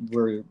that,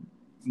 we're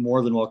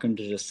more than welcome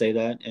to just say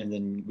that, and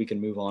then we can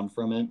move on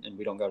from it, and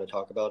we don't got to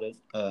talk about it.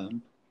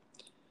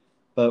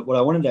 But what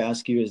I wanted to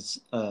ask you is,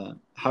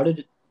 how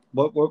did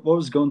what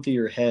was going through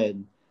your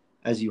head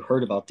as you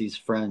heard about these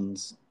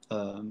friends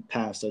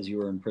pass as you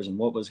were in prison?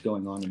 What was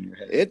going on in your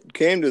head? It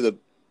came to the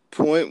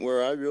point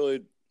where I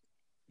really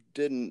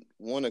didn't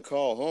want to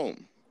call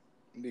home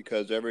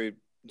because it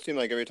seemed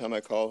like every time I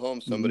called home,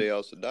 Mm-hmm. somebody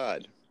else had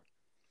died.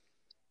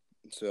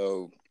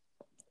 So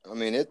I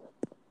mean,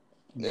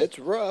 it's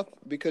rough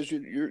because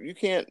you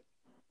can't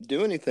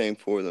do anything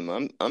for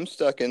them. I'm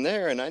stuck in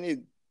there, and I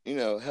need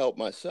help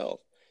myself.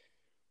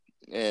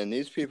 And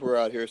these people are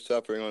out here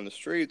suffering on the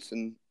streets,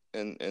 and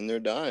they're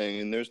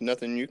dying, and there's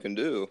nothing you can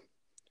do.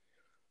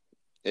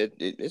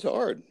 It's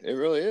hard. It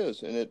really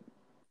is, and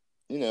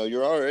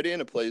you're already in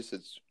a place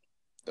that's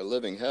a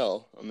living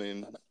hell. I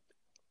mean,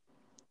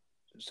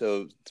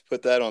 so to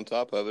put that on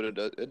top of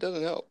it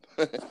doesn't help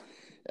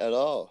at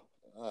all.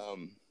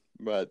 Um,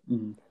 but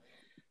Mm-hmm.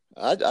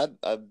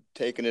 I've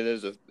taken it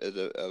as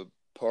a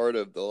part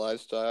of the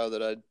lifestyle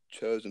that I'd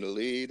chosen to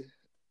lead,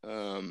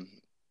 um,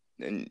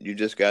 and you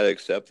just got to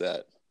accept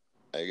that,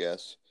 I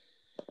guess.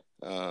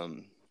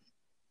 Um,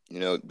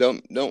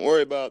 don't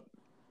worry about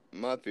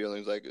my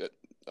feelings like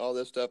all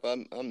this stuff.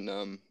 I'm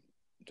numb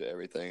to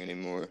everything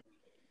anymore.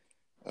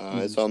 Mm-hmm.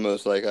 It's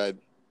almost like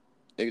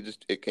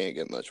it can't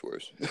get much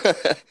worse.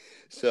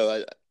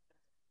 So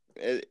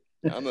it,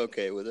 I'm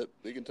okay with it.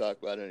 We can talk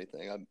about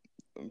anything.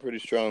 I'm pretty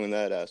strong in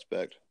that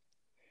aspect.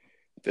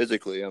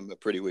 Physically, I'm a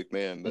pretty weak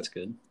man, but That's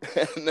good.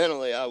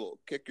 mentally, I will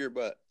kick your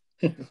butt.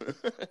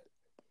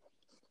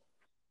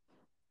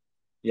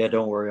 Yeah,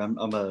 don't worry.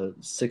 I'm a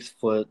 6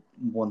 foot,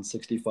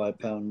 165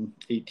 pound,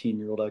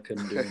 18-year-old. I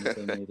couldn't do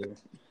anything either.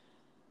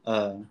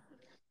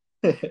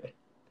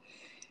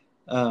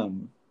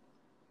 Um,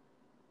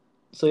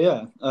 so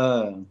yeah,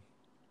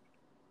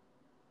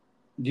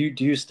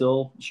 do you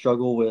still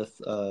struggle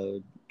with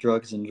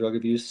drugs and drug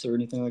abuse or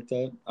anything like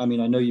that? I mean,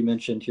 I know you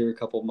mentioned here a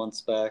couple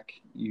months back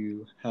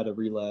you had a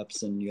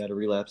relapse, and you had a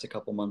relapse a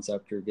couple months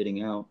after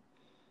getting out.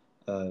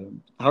 Uh,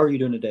 how are you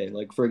doing today?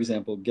 Like, for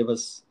example, give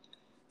us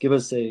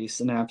a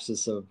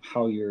synopsis of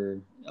how your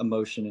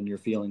emotion and your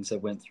feelings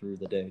have went through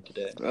the day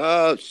today.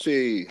 Let's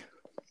see.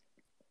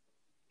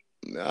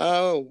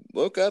 I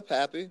woke up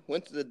happy.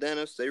 Went to the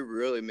dentist. They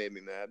really made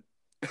me mad.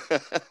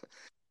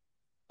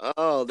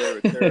 Oh, they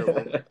were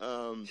terrible.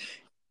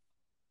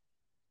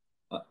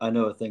 I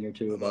know a thing or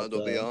two I might as about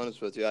well be that.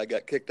 honest with you. I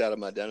got kicked out of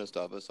my dentist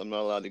office. I'm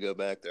not allowed to go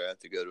back there. I have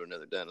to go to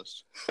another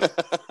dentist.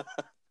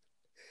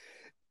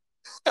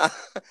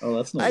 Oh,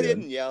 that's no I good.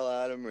 didn't yell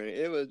at them or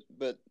anything. It was,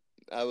 but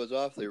I was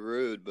awfully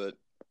rude. But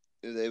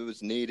it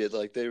was needed.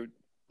 Like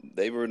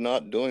they were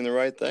not doing the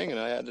right thing, and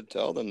I had to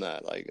tell them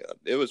that. Like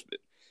it was,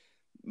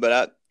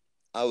 but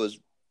I was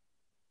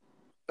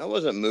I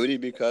wasn't moody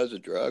because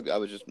of drugs. I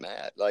was just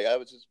mad. Like I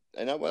was just,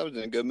 and I was in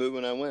a good mood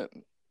when I went.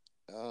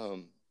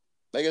 Um,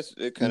 I guess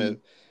it kind Mm, of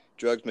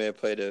drugs may have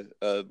played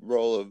a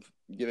role of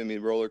giving me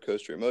roller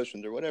coaster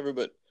emotions or whatever.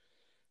 But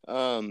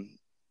um,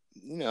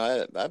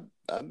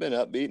 I've been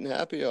upbeat and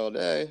happy all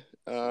day,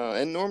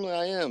 and normally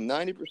I am.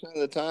 90%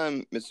 of the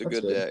time, it's a that's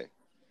good good. day.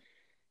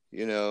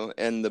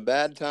 And the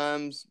bad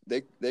times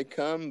they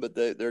come, but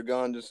they're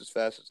gone just as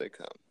fast as they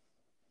come.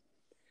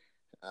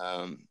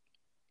 Um,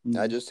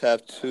 I Mm, just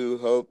have to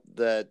hope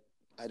that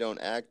I don't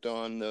act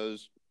on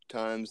those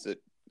times that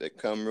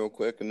come real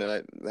quick, and then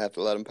I have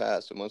to let them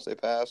pass. And once they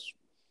pass,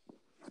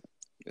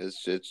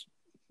 it's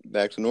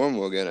back to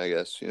normal again, I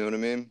guess. You know what I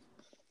mean?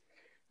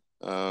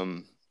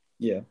 Um,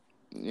 yeah.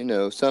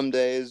 some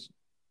days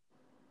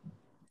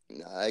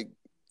I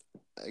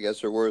I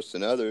guess are worse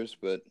than others,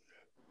 but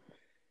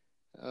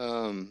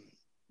um,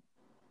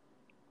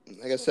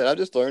 like I said, I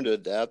just learned to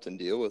adapt and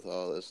deal with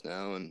all this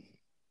now, and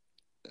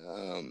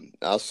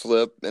I'll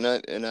slip, and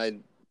I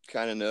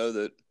kind of know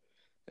that,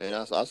 and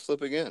I'll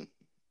slip again.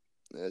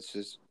 It's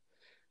just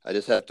I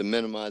just have to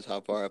minimize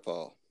how far I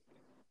fall,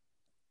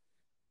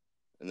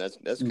 and that's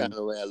kind Mm, of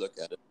the way I look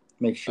at it.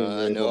 make sure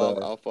I you're know able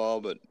to. I'll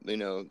fall, but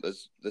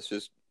let's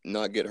just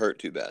not get hurt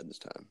too bad this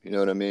time. You know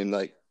what I mean?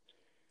 Like,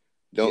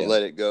 don't Yeah.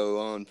 let it go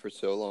on for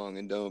so long,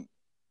 and don't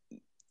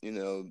you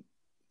know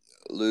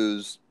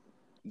lose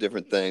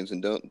different things,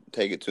 and don't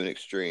take it to an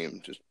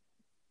extreme.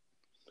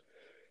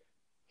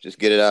 Just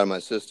get it out of my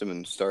system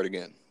and start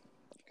again,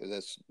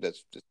 because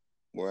that's just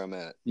where I'm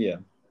at. Yeah.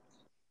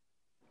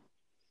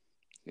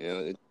 You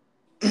know,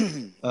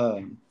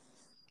 Um,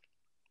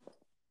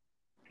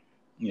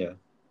 yeah.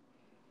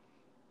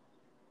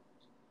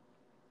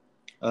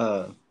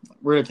 Uh,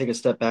 we're gonna take a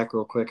step back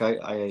real quick.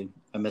 I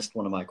missed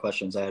one of my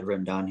questions I had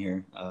written down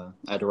here. I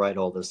had to write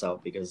all this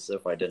out because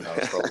if I didn't, I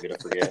was probably gonna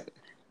forget.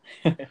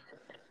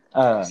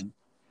 um,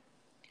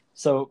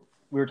 so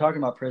we were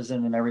talking about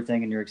prison and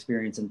everything and your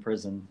experience in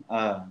prison.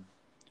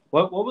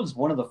 What was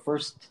one of the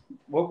first?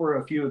 What were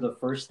a few of the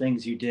first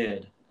things you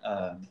did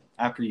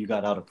after you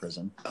got out of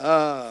prison?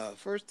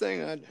 first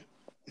thing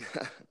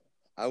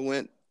I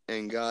went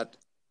and got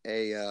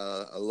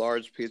a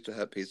large Pizza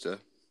Hut pizza.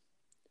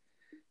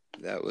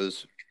 That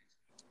was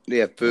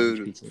yeah, Large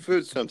food. pizza.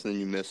 Food's something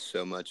you miss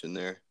so much in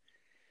there.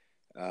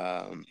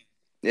 Um,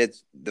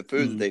 it's the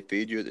food that Mm, they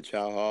feed you at the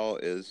chow hall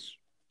is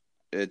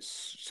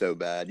it's so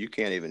bad you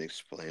can't even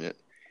explain it.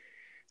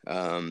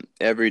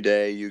 Every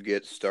day you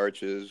get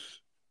starches,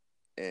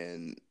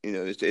 and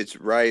it's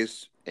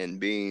rice and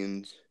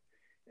beans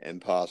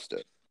and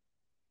pasta.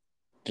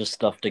 just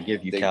stuff to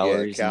give you They get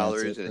calories, and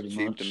that's calories, it, and it's pretty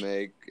cheap to much.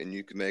 make, and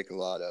you can make a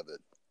lot of it.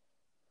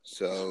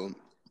 So,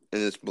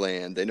 and it's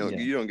bland. They don't Yeah.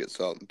 you don't get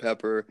salt and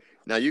pepper.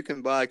 Now you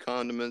can buy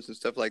condiments and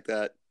stuff like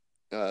that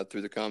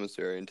through the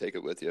commissary and take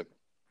it with you,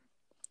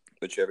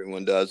 which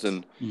everyone does.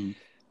 And Mm,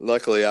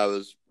 luckily, I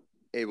was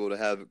able to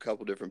have a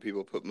couple different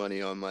people put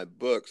money on my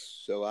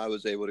books, so I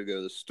was able to go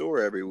to the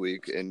store every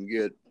week and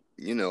get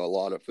a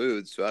lot of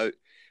food. So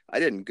I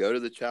didn't go to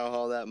the chow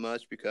hall that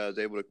much because I was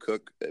able to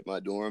cook at my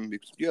dorm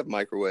because you have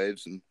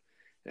microwaves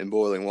and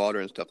boiling water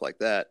and stuff like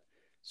that,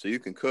 so you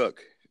can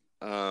cook.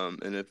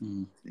 And if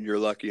mm, you're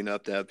lucky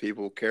enough to have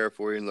people care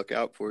for you and look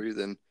out for you,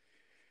 then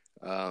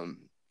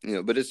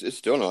but it's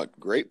still not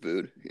great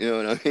food. You know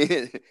what I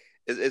mean?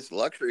 It's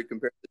luxury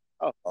compared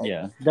to alcohol.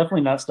 yeah.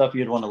 Definitely not stuff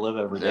you'd want to live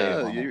every day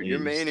No, on, at your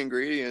main least.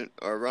 ingredient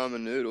are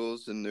ramen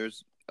noodles, and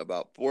there's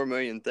about 4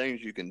 million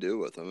things you can do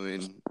with them. I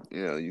mean,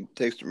 you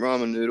take some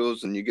ramen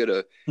noodles and you get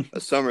a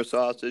summer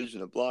sausage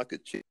and a block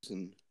of cheese,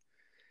 and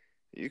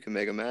you can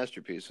make a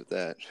masterpiece with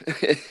that.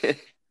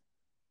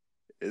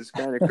 It's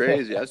kind of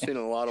crazy. I've seen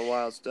a lot of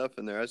wild stuff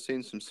in there. I've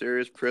seen some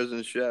serious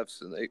prison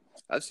chefs, and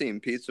I've seen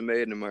pizza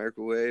made in a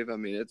microwave. I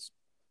mean,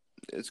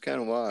 it's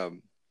kind of wild.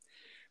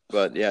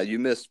 But yeah, you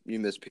miss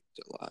pizza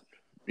a lot.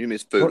 You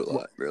miss food a What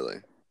lot, really.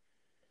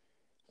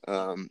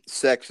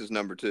 Sex is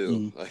number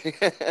two. mm.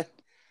 Like,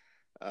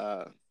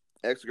 uh,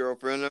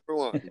 ex-girlfriend number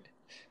one.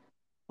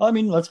 Well, I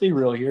mean, let's be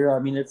real here. I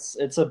mean, it's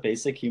a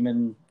basic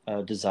human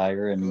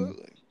desire, and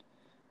Absolutely,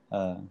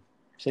 uh,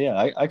 so yeah,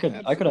 I could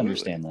absolutely.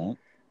 understand that.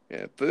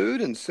 Yeah,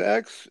 food and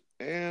sex,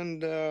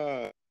 and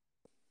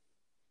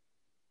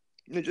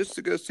just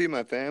to go see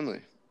my family.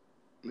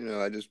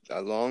 I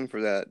long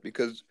for that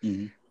because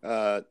Mm-hmm.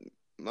 uh,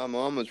 my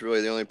mom was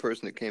really the only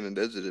person that came and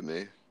visited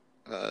me,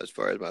 as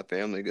far as my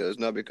family goes.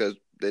 Not because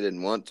they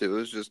didn't want to. It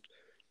was just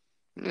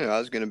I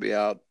was going to be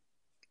out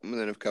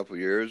within a couple of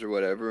years or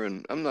whatever,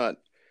 and I'm not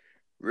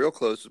real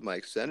close with my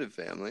extended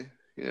family.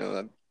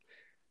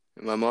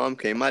 My mom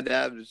came. My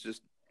dad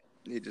was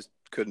he just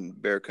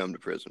couldn't bear come to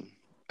prison,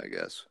 I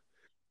guess.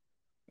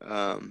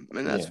 And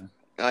Yeah.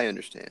 I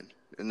understand,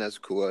 and that's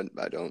cool.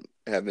 I don't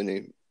have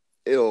any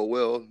ill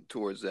will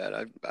towards that.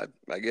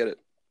 I get it.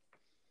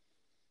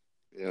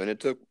 And it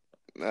took.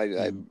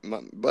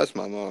 Mm-hmm. Bless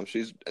my mom.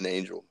 She's an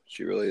angel.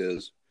 She really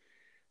is.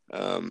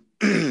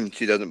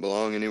 She doesn't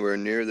belong anywhere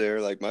near there.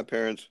 Like my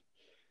parents,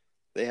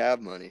 they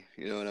have money.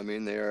 You know what I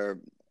mean? They're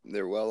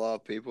well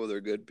off people.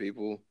 They're good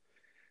people.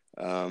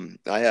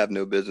 I have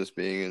no business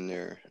being in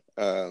there.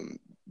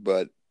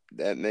 But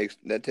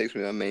that takes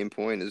me to my main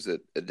point is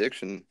that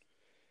addiction,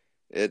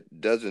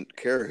 it doesn't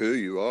care who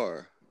you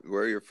are,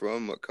 where you're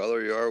from, what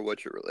color you are,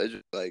 what your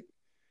religion. Like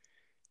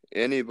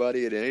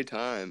anybody at any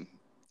time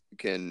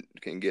can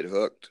get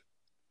hooked.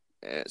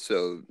 And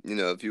so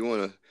if you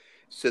want to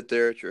sit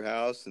there at your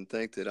house and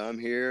think that I'm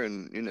here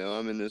and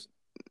I'm in this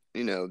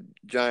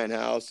giant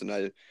house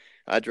and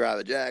I drive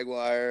a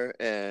Jaguar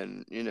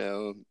and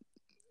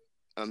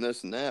I'm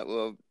this and that.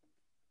 Well,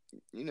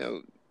 you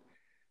know,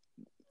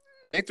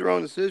 make the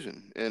wrong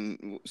decision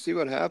and see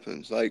what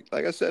happens. Like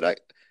I said, I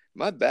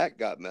my back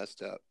got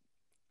messed up,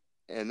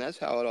 and that's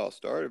how it all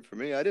started for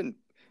me. I didn't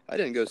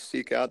go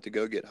seek out to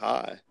go get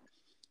high.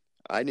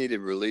 I needed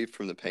relief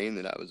from the pain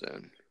that I was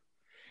in,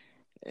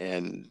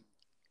 and,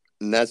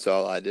 and that's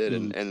all I did.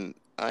 Mm-hmm. And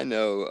I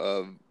know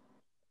of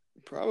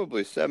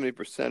probably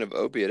 70% of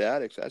opiate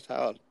addicts. That's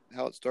how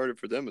it started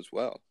for them as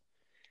well.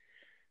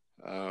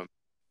 Um,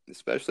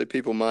 Especially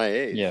people my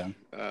age. Yeah.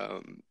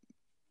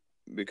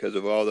 Because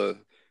of all the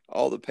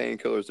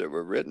painkillers that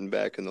were written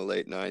back in the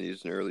late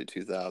 90s and early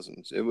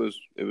 2000s. It was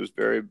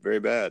very, very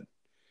bad.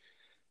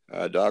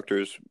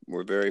 Doctors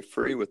were very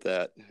free with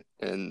that,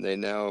 and they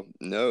now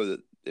know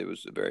that it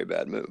was a very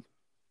bad move.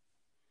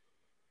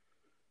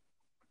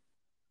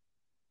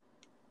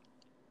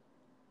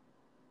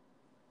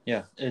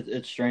 Yeah.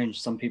 It's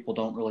strange. Some people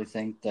don't really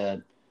think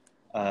that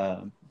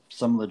uh,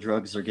 some of the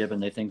drugs they're given,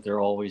 they think they're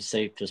always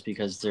safe just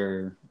because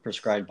they're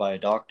prescribed by a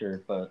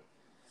doctor. But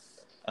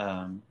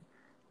um,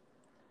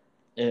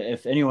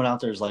 if anyone out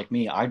there is like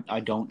me, I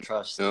don't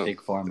trust No, big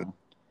pharma.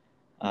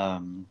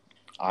 Um,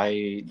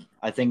 I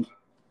think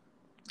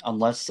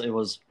unless it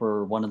was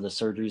for one of the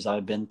surgeries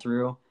I've been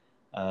through,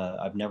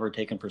 I've never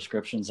taken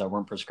prescriptions that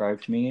weren't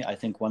prescribed to me. I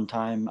think one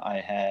time I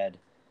had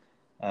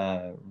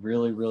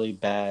really really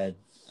bad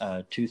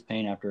tooth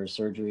pain after a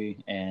surgery,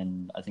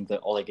 and I think that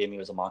all they gave me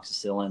was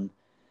amoxicillin,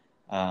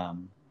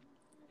 um,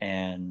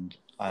 and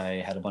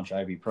I had a bunch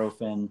of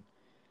ibuprofen,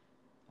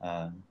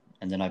 and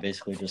then I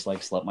basically just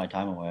like slept my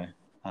time away.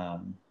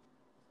 Um,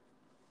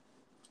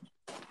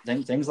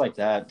 things like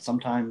that.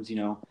 Sometimes,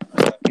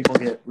 people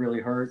get really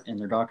hurt and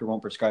their doctor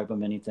won't prescribe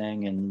them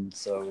anything, and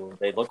so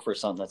they look for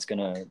something that's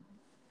gonna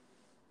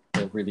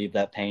relieve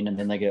that pain, and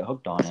then they get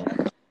hooked on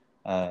it.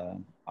 Uh,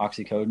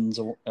 Oxycodone's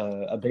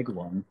a big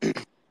one.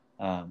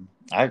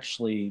 I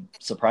actually,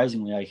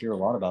 surprisingly, I hear a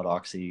lot about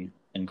Oxy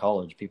in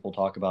college. People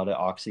talk about it,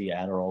 Oxy,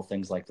 Adderall,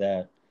 things like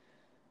that.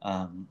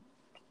 Um,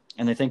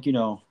 and I think,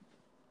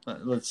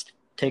 let's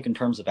take in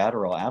terms of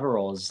Adderall.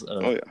 Adderall is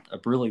oh yeah, a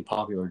really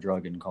popular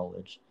drug in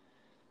college,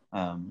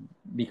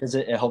 because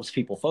it helps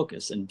people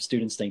focus. And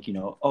students think,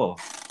 oh,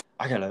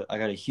 I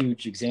got a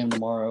huge exam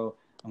tomorrow.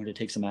 I'm going to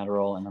take some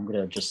Adderall and I'm going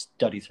to just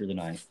study through the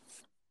night.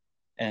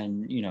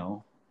 And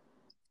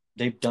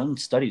they've done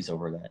studies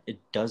over that. It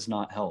does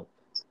not help.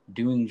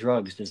 Doing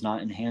drugs does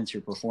not enhance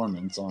your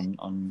performance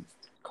on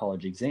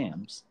college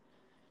exams.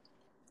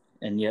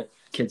 And yet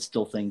kids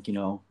still think,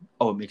 oh,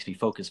 it makes me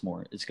focus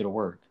more. It's going to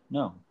work.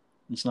 No,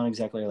 it's not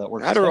exactly how that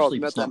works, Adderall is especially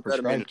if it's not methamphetamine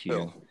prescribed to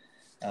pill.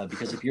 you.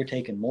 Because if you're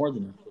taking more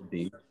than it should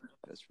be,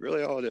 That's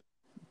really all it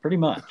pretty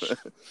is. much.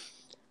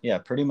 Yeah,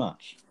 pretty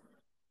much.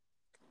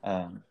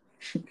 Um,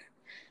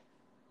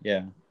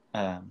 yeah.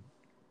 Um,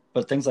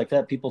 but things like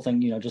that, people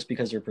think, just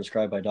because they're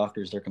prescribed by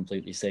doctors, they're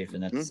completely safe.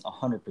 And Hmm. that's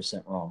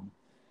 100% wrong.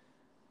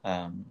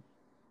 Um,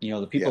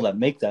 the people Yeah, that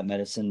make that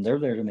medicine, they're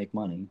there to make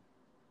money.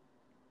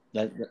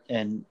 That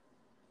and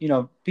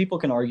people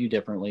can argue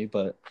differently,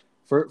 but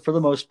for the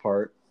most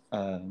part,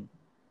 a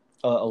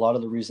lot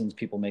of the reasons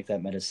people make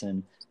that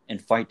medicine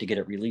and fight to get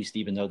it released,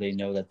 even though they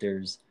know that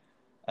there's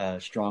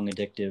strong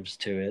addictives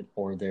to it,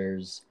 or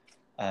there's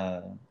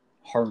uh,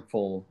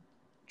 harmful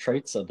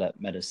traits of that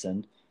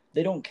medicine,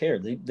 they don't care.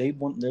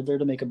 They're there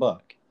to make a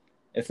buck.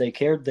 If they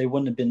cared, they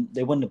wouldn't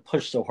have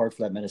pushed so hard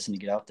for that medicine to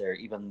get out there,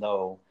 even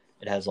though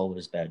it has all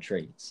those bad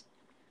traits.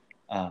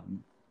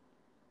 Um,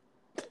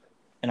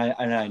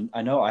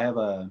 I know I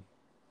have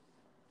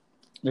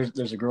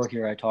there's a girl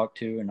here I talk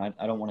to, and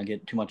I don't want to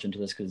get too much into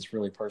this because it's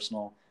really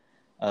personal.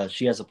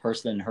 She has a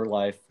person in her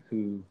life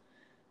who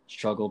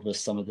struggled with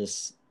some of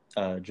this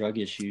drug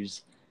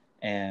issues,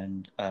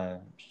 and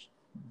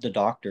the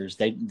doctors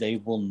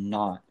they will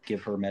not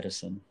give her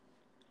medicine.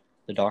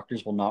 The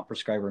doctors will not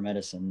prescribe her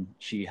medicine.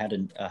 She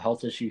had a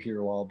health issue here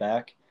a while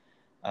back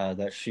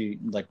that she,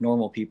 like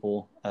normal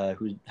people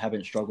who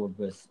haven't struggled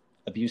with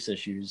abuse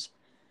issues,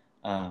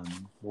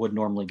 would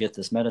normally get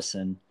this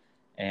medicine,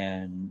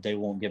 and they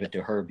won't give it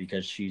to her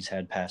because she's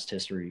had past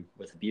history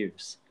with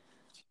abuse.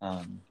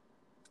 Um,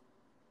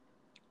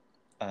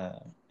 uh,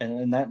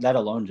 and that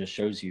alone just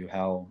shows you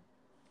how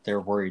they're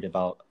worried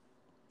about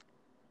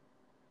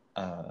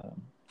uh,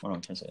 what am I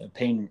trying to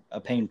say? A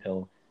pain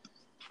pill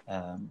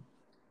um,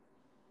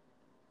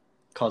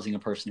 causing a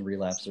person to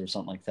relapse or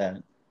something like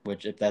that.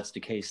 Which, if that's the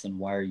case, then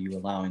why are you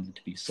allowing it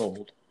to be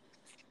sold?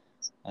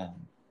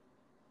 Um,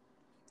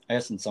 I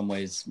guess in some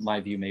ways,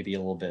 my view may be a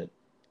little bit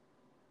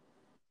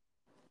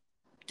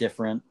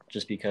different,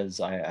 just because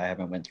I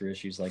haven't went through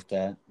issues like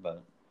that.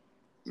 But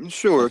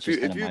Sure. that's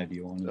just kind of my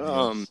view on it,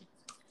 I guess.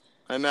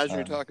 I imagine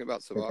you're talking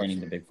about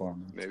Pertaining to Suboxone, big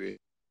pharma. maybe.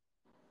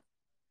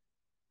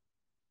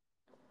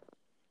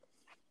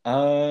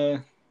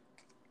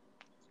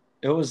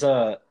 It was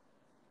oh,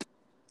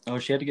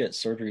 she had to get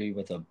surgery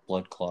with a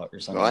blood clot or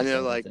something Well, I like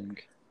know, that, I like,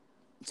 think.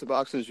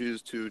 Suboxone is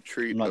used to I'm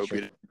treat not sure.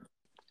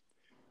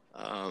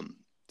 opiate.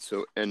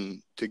 So,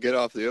 and to get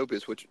off the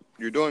opiates, which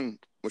you're doing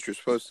what you're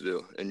supposed to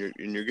do, and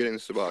you're getting the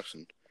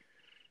Suboxone.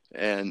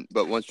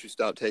 But once you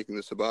stop taking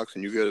the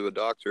Suboxone, you go to a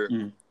doctor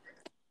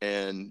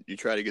and you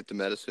try to get the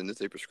medicine that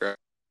they prescribe,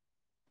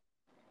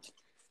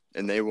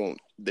 and they will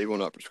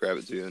not prescribe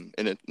it to you.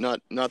 And it's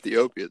not the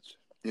opiates.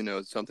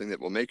 It's something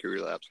that will make you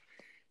relapse.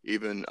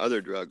 Even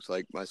other drugs,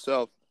 like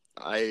myself,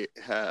 I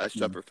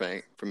suffer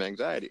from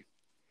anxiety.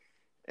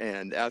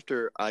 And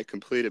after I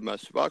completed my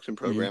Suboxone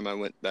program, I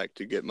went back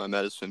to get my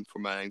medicine for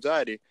my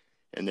anxiety,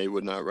 and they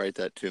would not write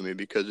that to me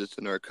because it's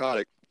a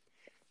narcotic,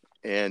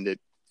 and it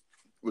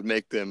would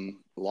make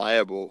them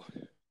liable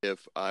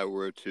if I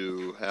were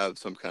to have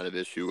some kind of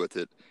issue with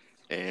it.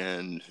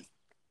 And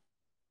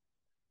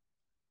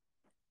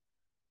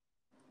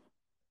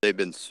they've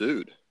been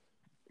sued,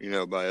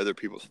 by other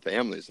people's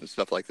families and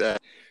stuff like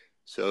that.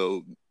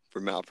 So for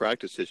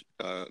malpractice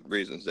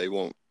reasons, they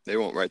won't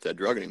write that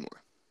drug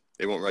anymore.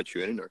 They won't write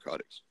you any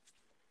narcotics.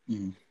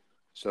 Mm-hmm.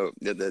 So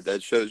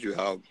that shows you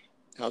how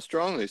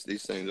strong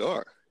these things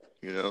are.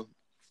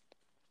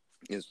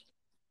 It's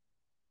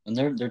And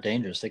they're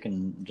dangerous. They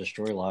can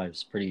destroy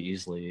lives pretty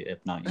easily if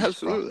not used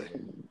absolutely,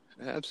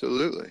 properly.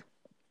 absolutely.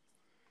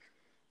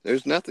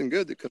 There's nothing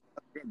good that comes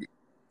out of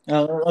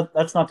drug.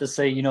 That's not to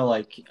say,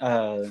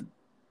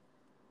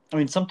 I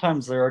mean,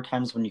 sometimes there are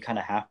times when you kind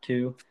of have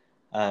to.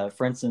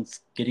 For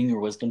instance, getting your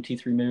wisdom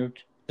teeth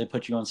removed, they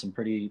put you on some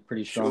pretty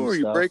strong Sure,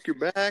 you stuff. break your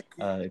back.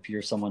 If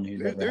you're someone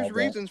who's ever There's had that.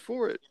 reasons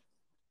for it.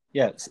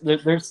 Yeah,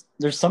 there's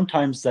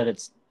sometimes that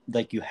it's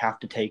like you have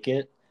to take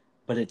it,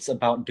 but it's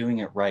about doing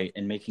it right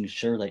and making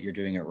sure that you're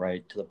doing it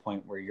right to the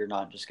point where you're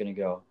not just going to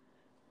go,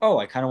 oh,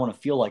 I kind of want to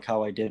feel like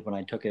how I did when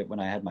I took it when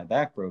I had my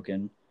back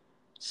broken,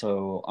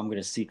 so I'm going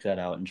to seek that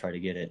out and try to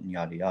get it and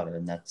yada yada,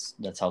 and that's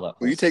how that Well,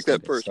 whole you take system that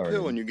gets first pill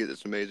started. and you get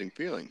this amazing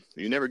feeling.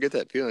 You never get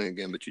that feeling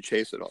again, but you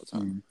chase it all the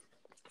time.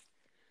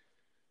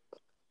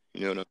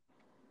 Mm. No.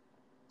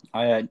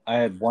 I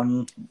had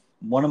one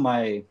of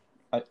my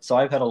so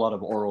I've had a lot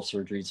of oral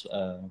surgeries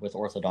with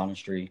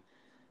orthodontistry,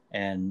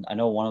 and I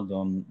know one of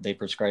them they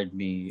prescribed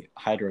me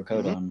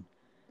hydrocodone,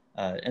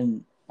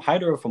 and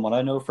hydro, from what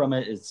I know from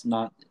it, is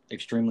not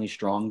extremely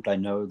strong, but I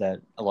know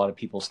that a lot of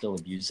people still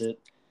abuse it.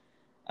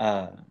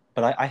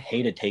 But I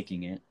hated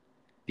taking it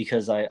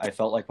because I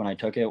felt like when I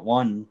took it,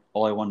 one,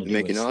 all I wanted It to do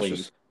make you was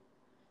sleep.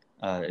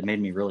 nauseous. It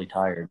made me really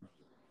tired.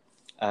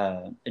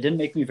 It didn't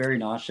make me very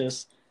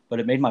nauseous, but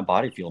it made my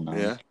body feel numb.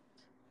 Yeah.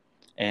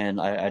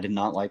 And I did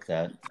not like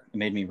that. It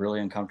made me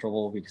really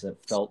uncomfortable because it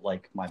felt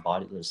like my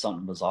body, there's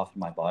something was off in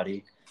my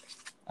body.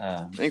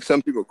 I think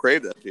some people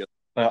crave that feeling.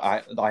 But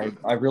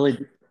I really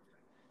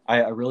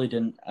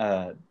didn't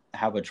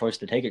have a choice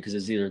to take it because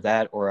it's either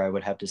that or I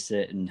would have to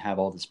sit and have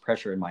all this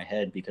pressure in my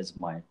head because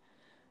of my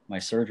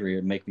surgery. It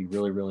would make me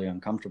really, really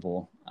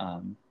uncomfortable.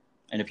 And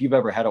if you've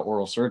ever had an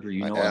oral surgery,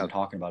 you I know what I'm have.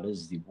 talking about. It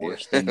is the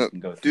worst thing Yeah. you can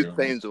go through Tooth in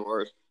life. pain's the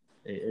worst.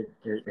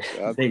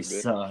 God They forbid.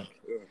 suck.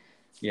 Sure.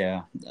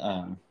 Yeah,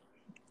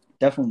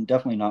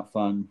 definitely not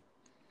fun.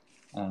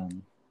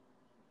 Um,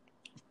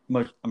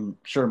 I'm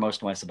sure most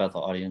of my Sabetha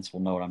audience will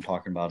know what I'm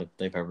talking about if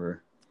they've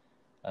ever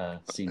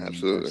seen me in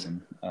Absolutely.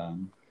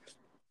 person.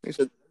 He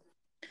said,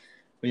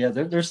 But yeah,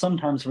 there's some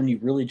times when you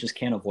really just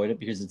can't avoid it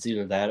because it's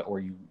either that or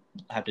you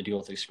have to deal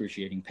with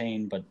excruciating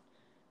pain. But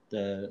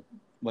the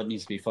what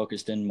needs to be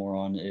focused in more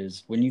on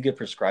is when you get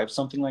prescribed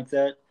something like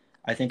that,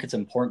 I think it's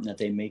important that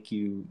they make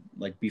you,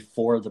 like,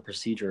 before the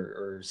procedure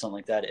or something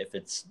like that, if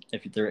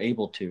they're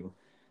able to,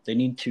 they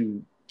need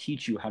to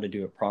teach you how to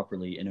do it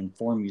properly and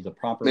inform you the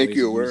proper Make ways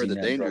you of aware of using the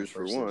that dangers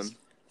drug for one. versus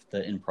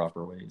the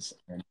improper ways.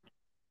 And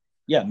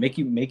yeah, make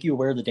you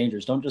aware of the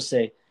dangers. Don't just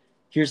say,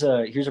 here's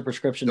a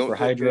prescription Don't for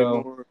take any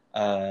hydro. more.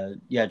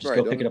 Yeah, just Right.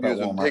 go Don't pick it up at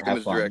abuse them. Walmart. Take them Have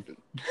as fun. directed.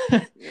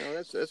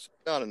 That's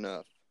not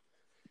enough.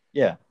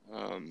 Yeah.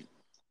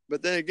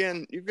 But then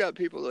again, you've got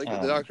people like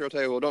the doctor will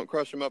tell you, well, don't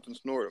crush them up and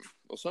snort them.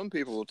 Well, some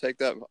people will take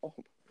that. Oh,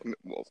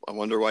 well, I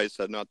wonder why he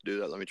said not to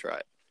do that. Let me try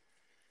it.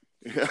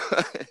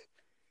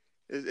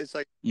 It's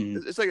like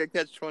it's like a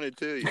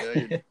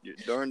catch-22. You're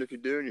darned if you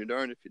do, and you're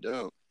darned if you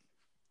don't.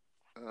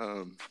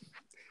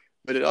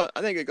 But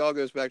I think it all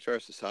goes back to our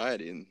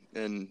society,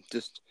 and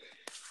just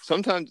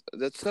sometimes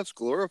that stuff's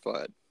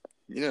glorified.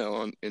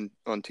 On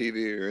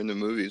TV or in the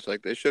movies,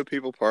 like they show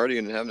people partying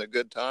and having a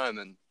good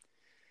time,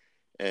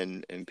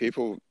 and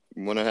people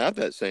want to have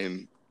that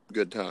same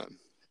good time,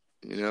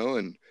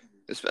 and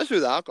especially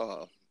with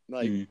alcohol,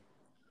 like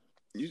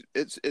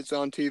it's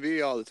on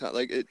TV all the time.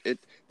 Like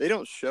they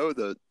don't show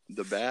the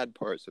bad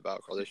parts of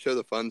alcohol. They show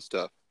the fun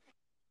stuff.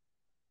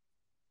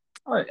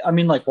 I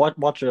mean, like,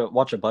 watch a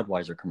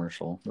Budweiser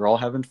commercial. They're all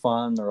having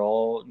fun. They're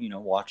all,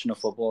 watching a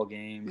football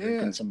game,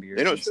 drinking some beers.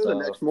 They don't and show stuff.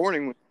 the next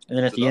morning. And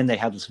then at the end, they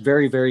have this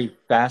very, very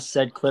fast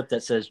said clip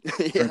that says,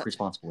 "Drink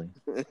responsibly."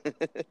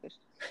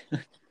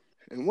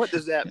 And what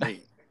does that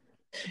mean?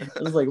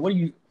 I was like, what?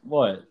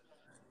 What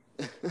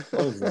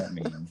does that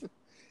mean?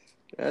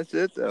 That's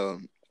it, though.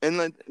 And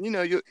like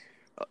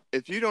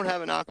if you don't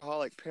have an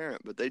alcoholic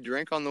parent, but they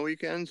drink on the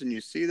weekends, and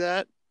you see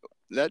that's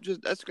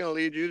going to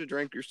lead you to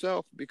drink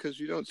yourself because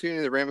you don't see any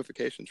of the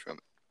ramifications from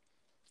it.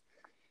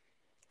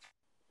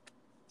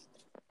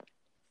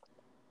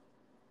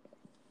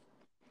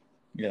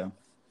 Yeah,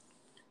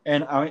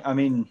 and I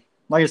mean,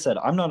 like I said,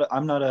 I'm not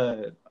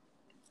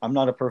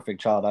a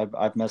perfect child.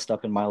 I've messed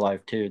up in my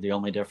life too. The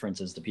only difference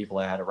is the people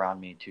I had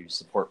around me to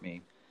support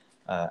me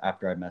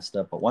after I messed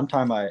up. But one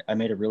time I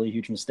made a really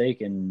huge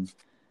mistake, and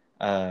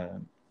I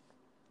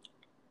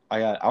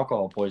got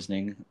alcohol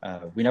poisoning.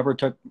 They never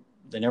took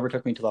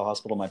me to the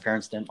hospital. My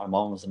parents didn't. My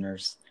mom was a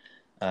nurse.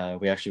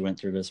 We actually went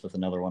through this with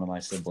another one of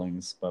my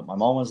siblings, but my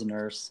mom was a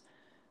nurse,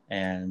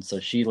 and so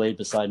she laid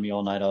beside me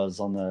all night. I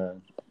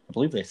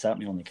believe they sat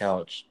me on the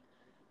couch,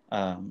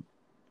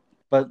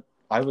 but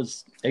I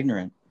was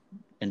ignorant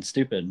and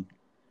stupid.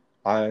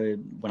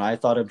 When I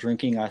thought of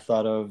drinking, I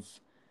thought of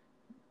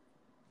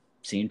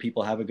seeing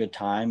people have a good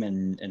time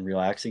and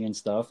relaxing and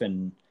stuff,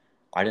 and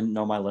I didn't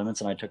know my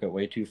limits, and I took it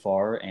way too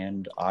far,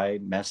 and I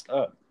messed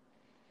up.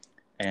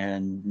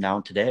 And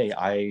now today,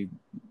 I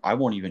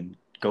won't even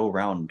go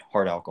around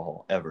hard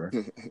alcohol ever.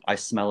 I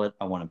smell it,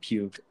 I want to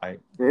puke. I and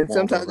won't go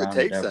sometimes it around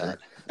takes it ever.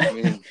 that. I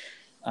mean,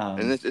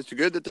 and it's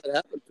good that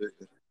happened to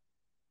you.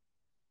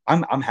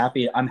 I'm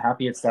happy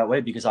it's that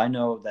way because I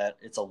know that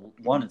it's a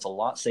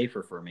lot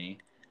safer for me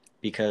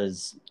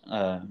because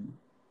and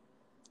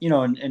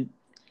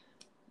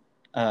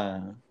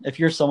if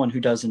you're someone who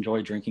does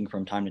enjoy drinking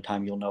from time to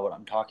time, you'll know what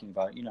I'm talking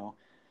about.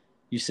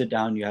 You sit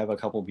down, you have a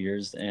couple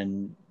beers,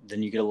 and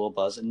then you get a little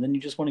buzz, and then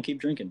you just want to keep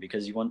drinking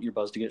because you want your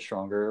buzz to get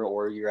stronger,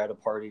 or you're at a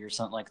party or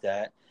something like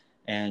that,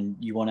 and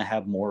you want to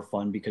have more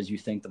fun because you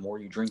think the more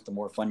you drink, the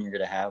more fun you're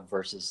going to have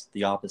versus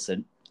the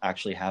opposite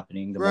actually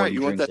happening. The more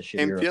you want drink, that the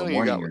same shittier of a feeling you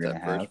morning got you're with going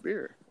to that have. first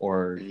beer,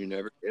 or and you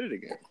never get it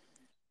again.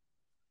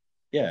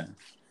 Yeah.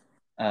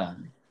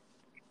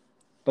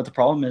 But the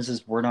problem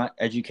is we're not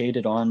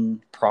educated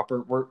on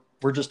proper. We're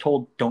just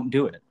told don't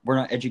do it. We're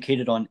not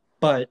educated on.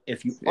 But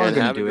if you are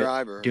going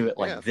to do it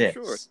like this.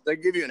 Sure. They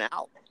give you an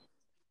out.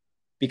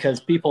 Because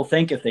people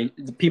think if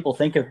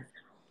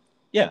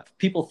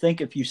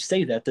you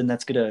say that, then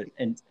that's going to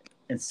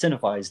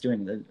incentivize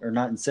doing it, or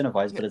not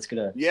incentivize, but it's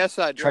going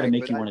to try to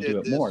make you want to do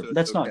it more. So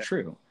that's not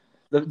true.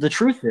 The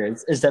truth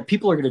is that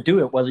people are going to do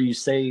it whether you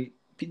say.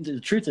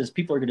 The truth is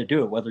people are going to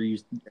do it whether you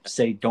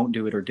say don't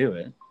do it or do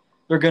it.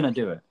 They're going to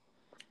do it.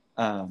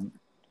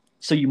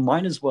 So you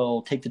might as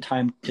well take the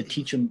time to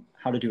teach them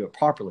how to do it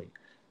properly.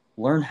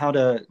 Learn how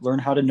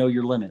to know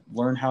your limit.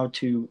 Learn how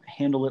to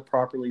handle it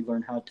properly.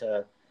 Learn how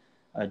to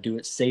do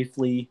it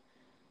safely.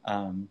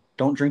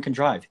 Don't drink and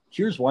drive.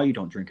 Here's why you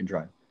don't drink and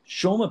drive.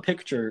 Show them a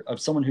picture of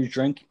someone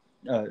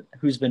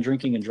who's been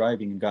drinking and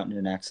driving and gotten in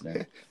an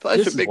accident.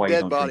 Flash a big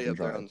dead body up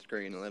there on the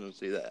screen and let them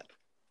see that.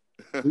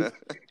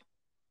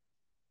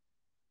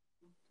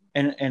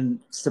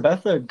 And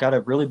Sabetha got a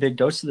really big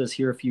dose of this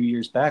here a few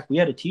years back. We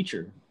had a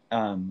teacher.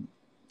 I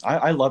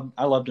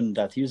loved him to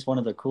death. He was one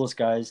of the coolest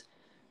guys,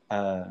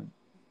 and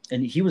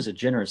he was a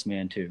generous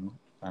man too.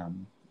 I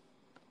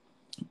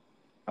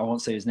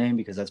won't say his name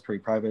because that's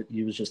pretty private.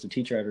 He was just a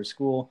teacher at our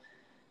school.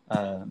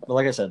 But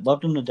like I said,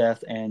 loved him to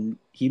death, and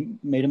he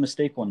made a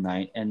mistake one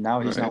night, and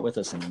now he's not with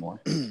us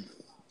anymore.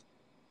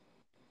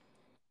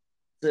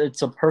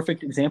 It's a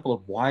perfect example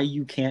of why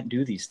you can't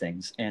do these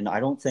things. And I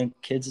don't think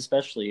kids,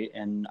 especially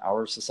in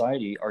our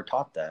society, are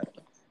taught that.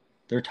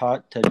 They're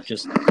taught to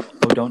just,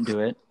 don't do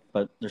it.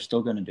 but they're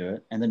still going to do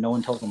it, and then no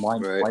one tells them why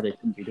Right. they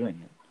shouldn't be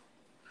doing it.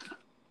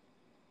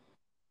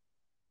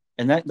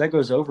 And that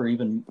goes over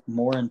even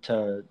more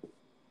into,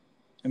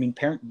 I mean,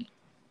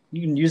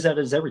 you can use that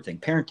as everything.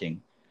 Parenting.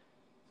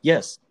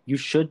 Yes, you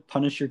should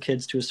punish your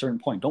kids to a certain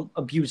point. Don't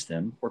abuse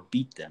them or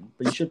beat them,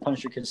 but you should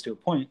punish your kids to a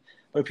point.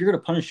 But if you're going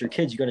to punish your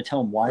kids, you got to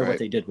tell them why what Right.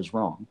 they did was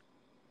wrong.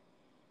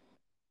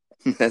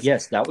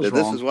 Yes, that was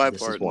This wrong. is why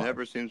This is part why.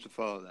 never seems to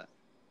follow that.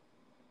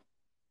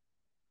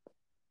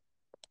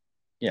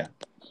 Yeah.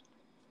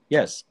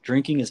 Yes,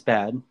 drinking is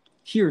bad.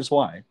 Here's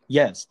why.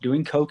 Yes,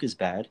 doing coke is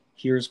bad.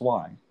 Here's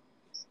why.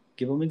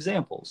 Give them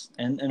examples.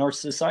 And our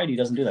society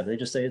doesn't do that. They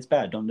just say it's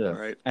bad, don't do it.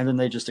 Right. And then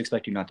they just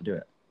expect you not to do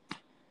it.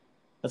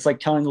 That's like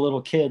telling a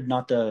little kid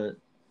not to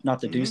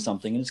do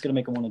something, and it's going to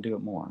make them want to do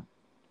it more.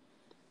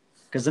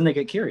 Because then they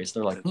get curious.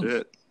 They're like, That's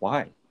it.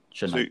 why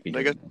shouldn't I be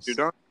doing this?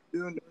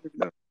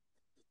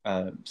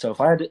 So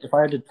if I had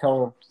to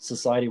tell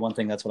society one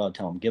thing, that's what I'd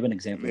tell them. Give an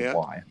example of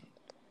why.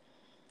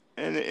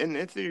 And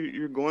if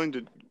you're going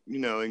to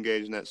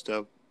engage in that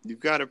stuff, you've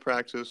got to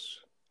practice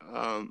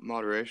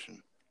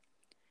moderation.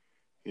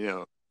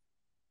 But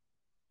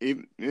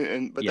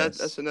Yes.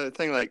 that's another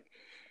thing. Like,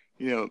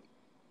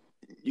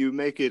 you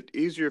make it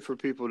easier for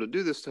people to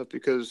do this stuff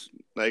because,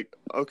 like,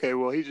 okay,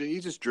 well, he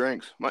just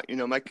drinks. My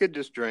kid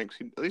just drinks.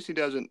 At least he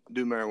doesn't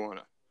do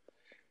marijuana.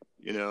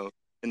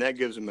 And that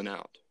gives him an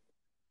out.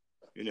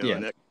 Yeah.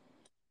 And that,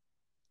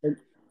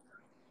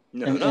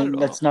 no, and, not and at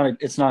that's all. not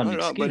it's not an Not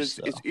at all. But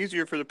excuse. it's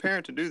easier for the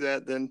parent to do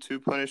that than to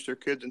punish their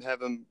kids and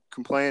have them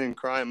complain and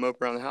cry and mope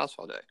around the house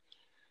all day.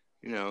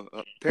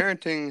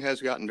 Parenting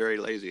has gotten very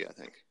lazy, I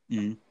think.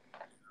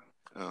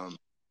 Mm-hmm.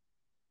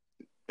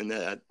 And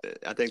that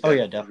I think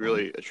that is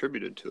really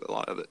attributed to a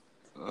lot of it.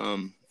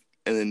 And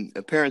then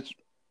parents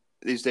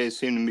these days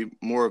seem to be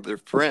more of their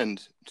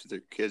friend to their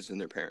kids than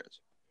their parents.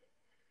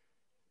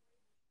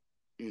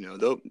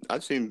 Though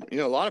I've seen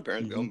a lot of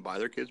parents go and buy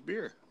their kids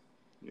beer.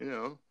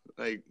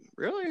 Like,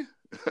 really?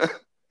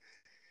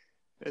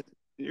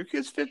 Your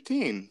kid's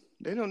 15.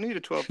 They don't need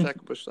a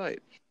 12-second Busch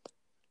Light.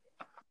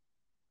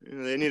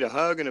 They need a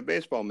hug and a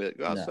baseball mitt.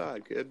 Go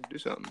outside, kid. Do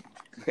something.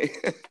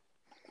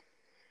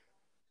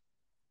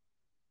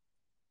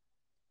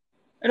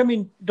 And I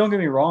mean, don't get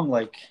me wrong.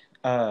 Like,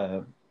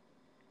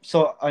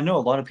 so I know a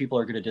lot of people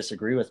are going to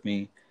disagree with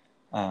me,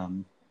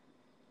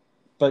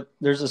 but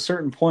there's a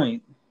certain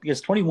point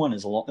because 21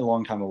 is a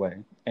long time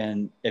away,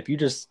 and if you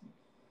just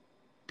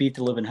beat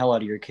the living hell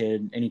out of your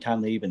kid anytime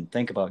they even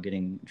think about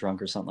getting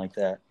drunk or something like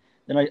that,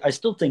 then I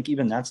still think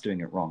even that's doing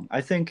it wrong.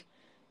 I think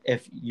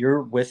if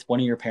you're with one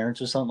of your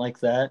parents or something like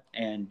that,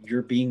 and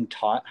you're being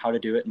taught how to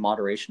do it in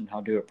moderation, how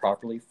to do it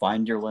properly,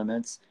 find your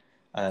limits,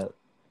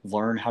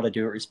 learn how to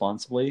do it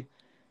responsibly,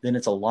 then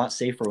it's a lot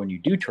safer when you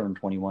do turn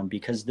 21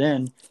 because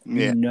then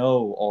you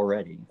know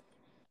already.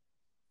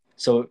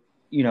 So,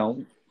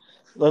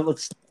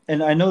 let's,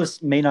 and I know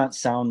this may not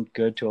sound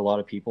good to a lot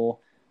of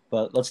people,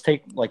 but let's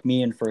take like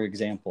me and for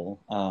example,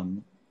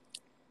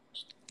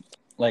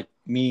 like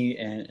me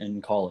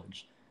in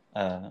college.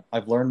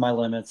 I've learned my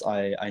limits.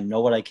 I know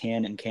what I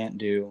can and can't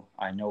do.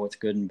 I know what's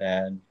good and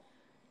bad.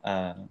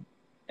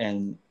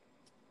 And,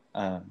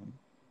 I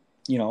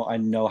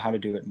know how to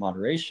do it in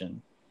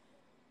moderation.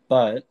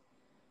 But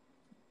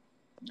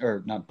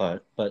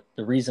the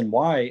reason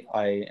why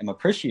I am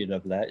appreciative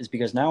of that is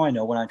because now I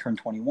know when I turn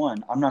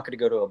 21, I'm not going to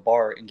go to a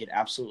bar and get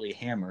absolutely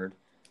hammered,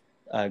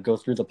 go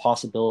through the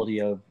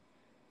possibility of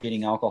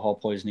getting alcohol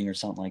poisoning or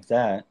something like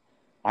that.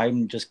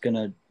 I'm just going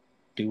to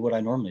do what I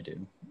normally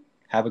do.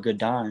 Have a good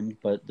time,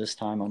 but this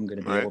time I'm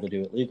going to be able to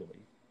do it legally.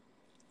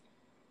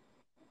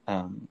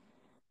 And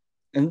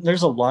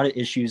there's a lot of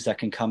issues that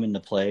can come into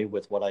play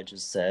with what I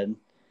just said,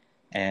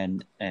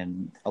 and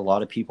a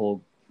lot of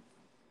people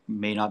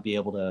may not be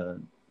able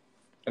to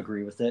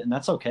agree with it, and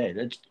that's okay.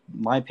 It's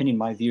my opinion,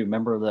 my view.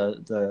 Remember,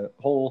 the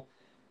whole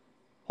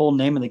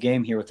name of the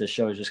game here with this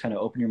show is just kind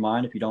of open your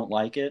mind. If you don't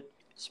like it,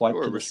 swipe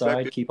to the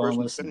side, keep on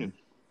listening.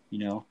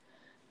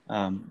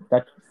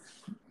 That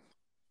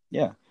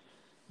yeah.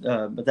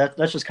 But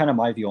that's just kind of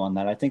my view on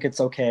that. I think it's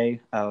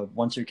okay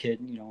once your kid,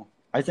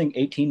 I think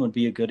 18 would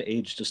be a good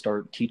age to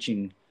start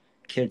teaching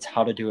kids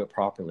how to do it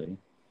properly.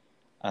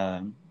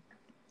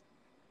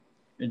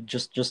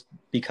 Just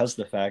because of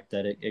the fact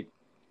that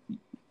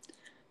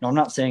no, I'm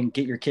not saying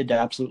get your kid to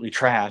absolutely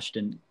trashed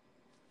and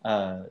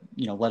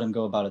let them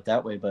go about it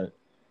that way, but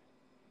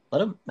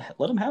let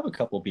them have a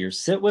couple beers,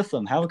 sit with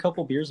them, have a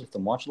couple beers with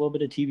them, watch a little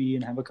bit of TV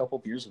and have a couple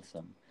beers with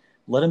them.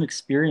 Let them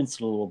experience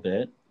it a little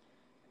bit.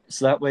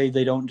 So that way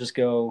they don't just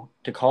go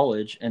to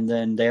college and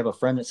then they have a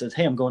friend that says,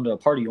 hey, I'm going to a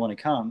party. You want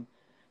to come?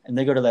 And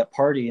they go to that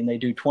party and they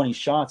do 20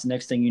 shots.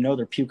 Next thing you know,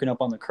 they're puking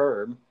up on the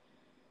curb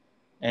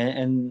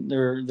and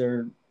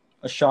they're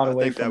a shot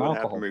away from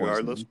alcohol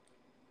poisoning.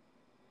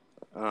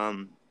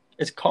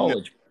 It's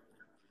college.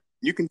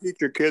 You can teach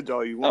your kids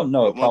all you want. Oh,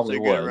 no, but once they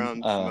get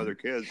around some other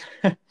kids,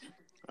 I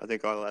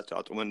think all that's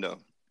out the window.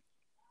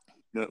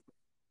 No.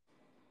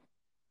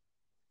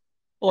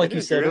 Well, like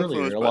you said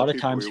earlier, a lot of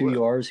times who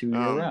you are is who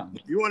you're around.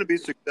 If you want to be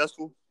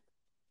successful,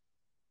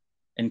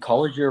 In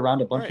college, you're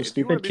around a bunch Right. of If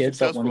you want to stupid be kids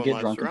that want to successful in get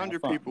life, drunk and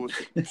have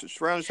fun.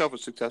 surround yourself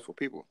with successful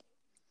people.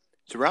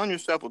 Surround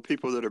yourself with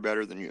people that are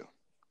better than you,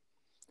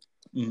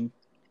 Mm-hmm.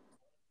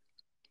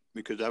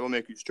 because that will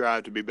make you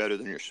strive to be better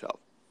than yourself.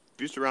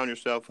 If you surround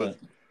yourself But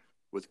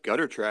with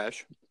gutter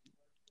trash,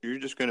 you're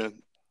just gonna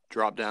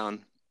drop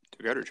down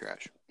to gutter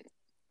trash.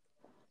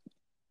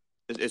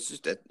 It's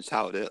just it's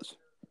how it is,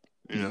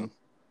 you mm-hmm. know.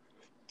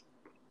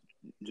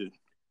 Just,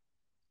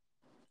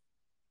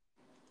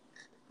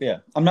 Yeah,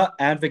 I'm not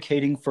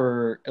advocating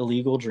for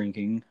illegal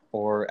drinking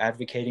or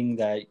advocating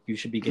that you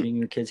should be getting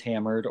your kids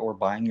hammered or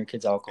buying your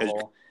kids as,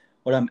 alcohol.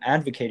 What I'm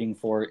advocating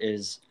for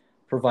is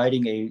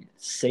providing a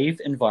safe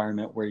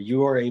environment where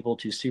you are able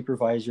to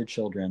supervise your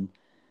children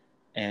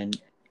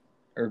and,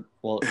 or,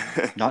 well,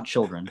 not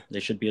children, they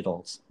should be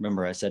adults.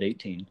 Remember, I said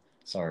 18.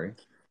 Sorry.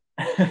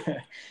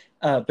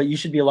 But you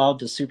should be allowed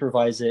to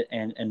supervise it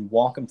and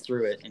walk them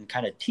through it and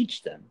kind of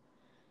teach them,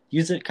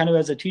 use it kind of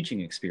as a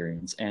teaching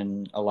experience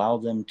and allow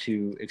them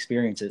to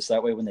experience it. So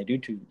that way, when they do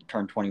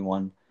turn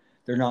 21,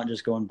 they're not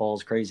just going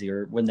balls crazy,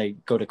 or when they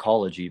go to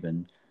college,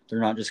 even, they're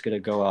not just going to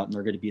go out and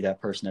they're going to be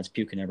that person that's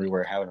puking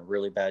everywhere, having a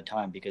really bad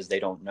time because they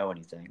don't know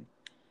anything.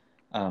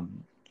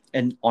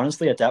 And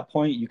honestly, at that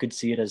point, you could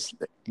see it as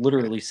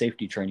literally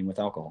safety training with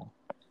alcohol.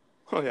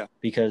 oh yeah,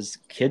 Because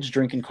kids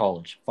drink in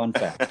college. Fun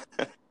fact.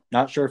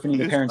 Not sure if any of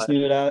the parents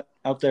knew that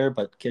out there,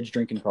 but kids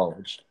drink in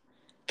college.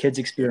 Kids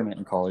experiment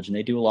in college, and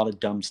they do a lot of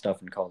dumb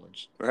stuff in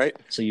college. Right.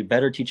 So you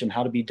better teach them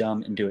how to be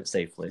dumb and do it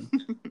safely,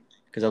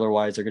 because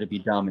otherwise they're going to be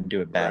dumb and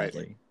do it badly,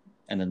 right,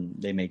 and then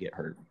they may get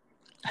hurt.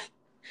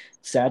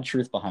 Sad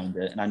truth behind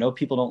it, and I know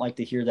people don't like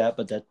to hear that,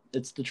 but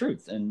it's the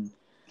truth. And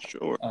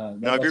sure.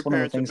 Now, if your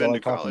parents have been to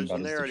college,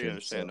 then they already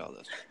understand all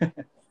this.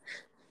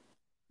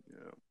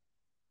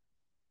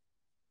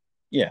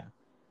 Yeah.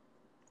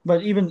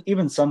 But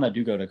even some that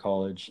do go to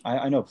college,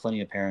 I know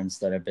plenty of parents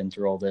that have been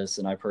through all this,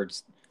 and I've heard,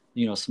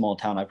 small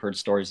town, I've heard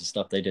stories of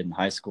stuff they did in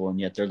high school, and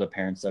yet they're the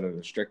parents that are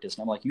the strictest.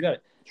 And I'm like, you gotta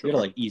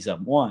like ease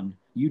up. One,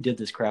 you did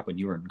this crap when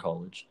you were in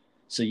college,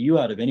 so you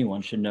out of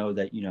anyone should know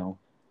that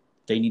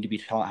they need to be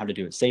taught how to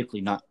do it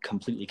safely, not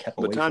completely kept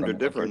away from it. But times are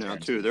different now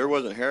too. There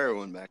wasn't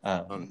heroin back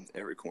on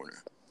every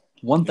corner.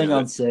 One thing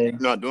I'd say,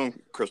 not doing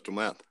crystal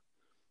meth.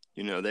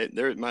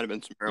 There might have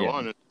been some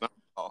marijuana and some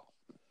alcohol,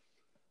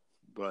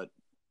 but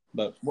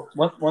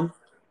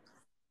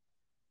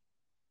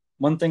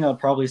one thing I'd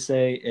probably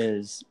say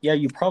is, yeah,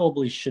 you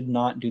probably should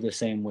not do the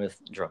same with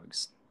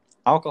drugs.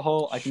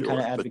 Alcohol, I can kind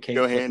of advocate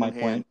with my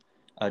point.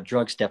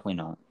 Drugs, definitely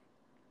not.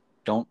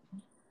 Don't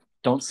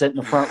sit in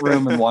the front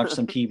room and watch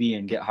some TV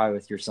and get high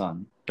with your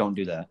son. Don't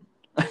do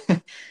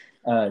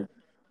that.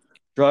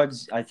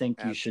 Drugs, I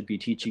think you should be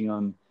teaching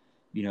them,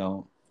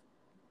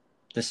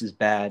 this is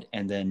bad,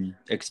 and then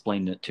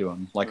explain it to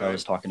them, like I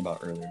was talking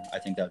about earlier. I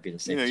think that would be the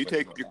safest. You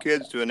take your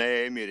kids to an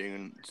AA meeting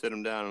and sit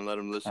them down and let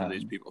them listen to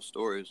these people's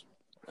stories.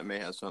 That may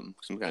have some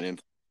kind of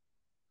influence.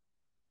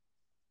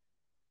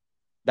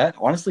 That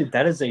honestly,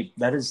 that is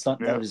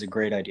a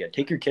great idea.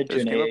 Take your kid to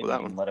an AA meeting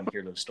and let them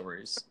hear those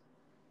stories.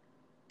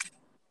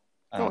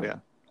 Oh yeah,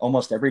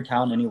 almost every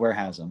town anywhere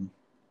has them.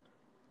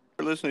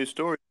 We're listening to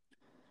stories.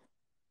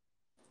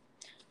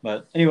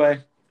 But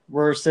anyway,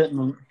 we're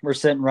sitting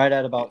right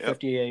at about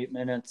 58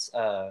 minutes.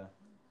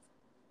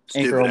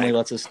 Anchor only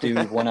lets us do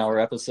 1 hour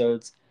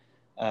episodes.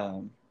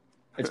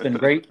 It's been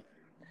great.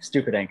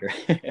 Stupid Anchor.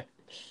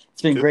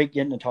 It's been great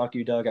getting to talk to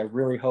you, Doug. I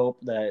really hope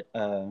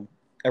that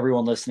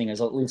everyone listening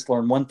has at least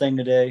learned one thing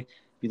today. If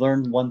you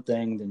learned one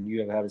thing, then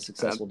you have had a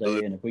successful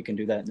day. And if we can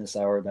do that in this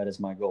hour, that is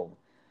my goal.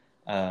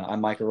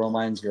 I'm Micah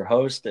Romines, your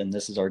host, and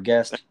this is our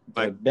guest,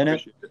 Doug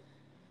Bennett.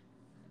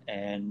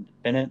 And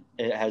Bennett,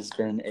 it has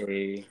been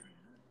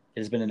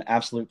an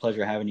absolute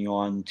pleasure having you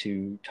on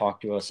to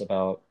talk to us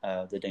about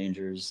the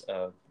dangers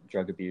of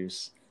drug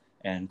abuse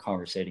and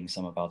conversating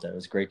some about that. It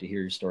was great to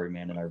hear your story,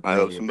 man. And I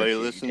hope somebody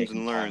listens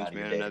and learns,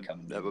 man.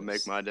 That would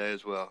make my day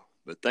as well.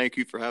 But thank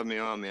you for having me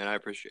on, man. I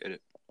appreciate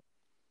it.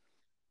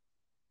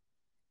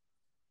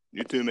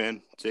 You too,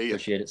 man. See you.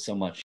 Appreciate it so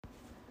much.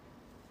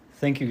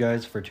 Thank you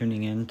guys for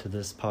tuning in to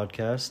this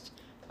podcast.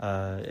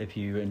 If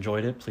you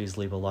enjoyed it, please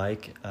leave a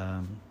like.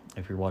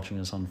 If you're watching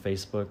this on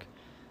Facebook,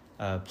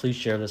 please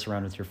share this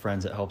around with your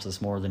friends. It helps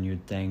us more than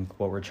you'd think.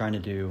 What we're trying to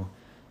do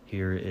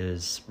here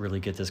is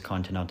really get this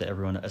content out to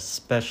everyone,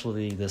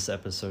 especially this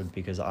episode,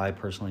 because I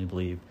personally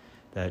believe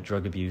that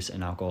drug abuse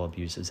and alcohol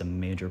abuse is a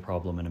major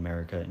problem in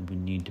America, and we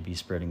need to be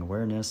spreading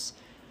awareness.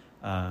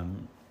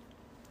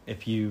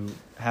 If you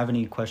have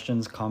any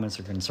questions, comments,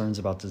 or concerns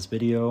about this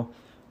video,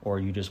 or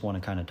you just want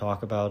to kind of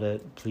talk about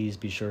it, please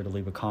be sure to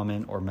leave a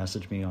comment or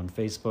message me on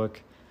Facebook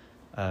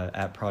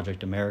at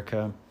Project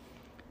America.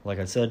 Like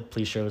I said,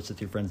 please share this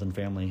with your friends and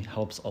family. It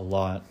helps a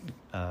lot.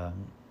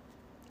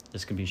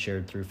 This can be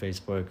shared through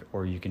Facebook,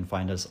 or you can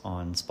find us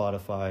on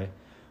Spotify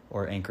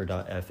or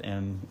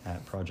anchor.fm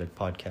at Project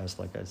Podcast,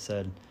 like I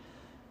said.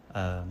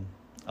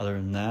 Other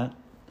than that,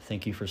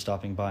 thank you for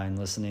stopping by and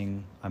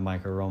listening. I'm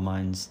Micah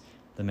Romines.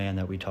 The man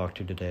that we talked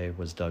to today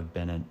was Doug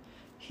Bennett.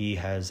 He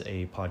has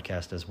a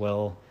podcast as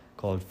well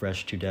called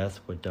Fresh to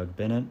Death with Doug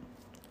Bennett.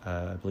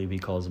 I believe he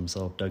calls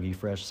himself Dougie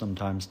Fresh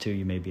sometimes too.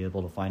 You may be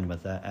able to find him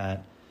at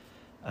that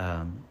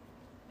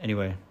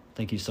Anyway,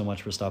 thank you so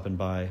much for stopping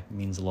by. It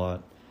means a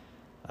lot.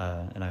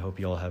 And I hope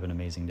you all have an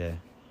amazing day.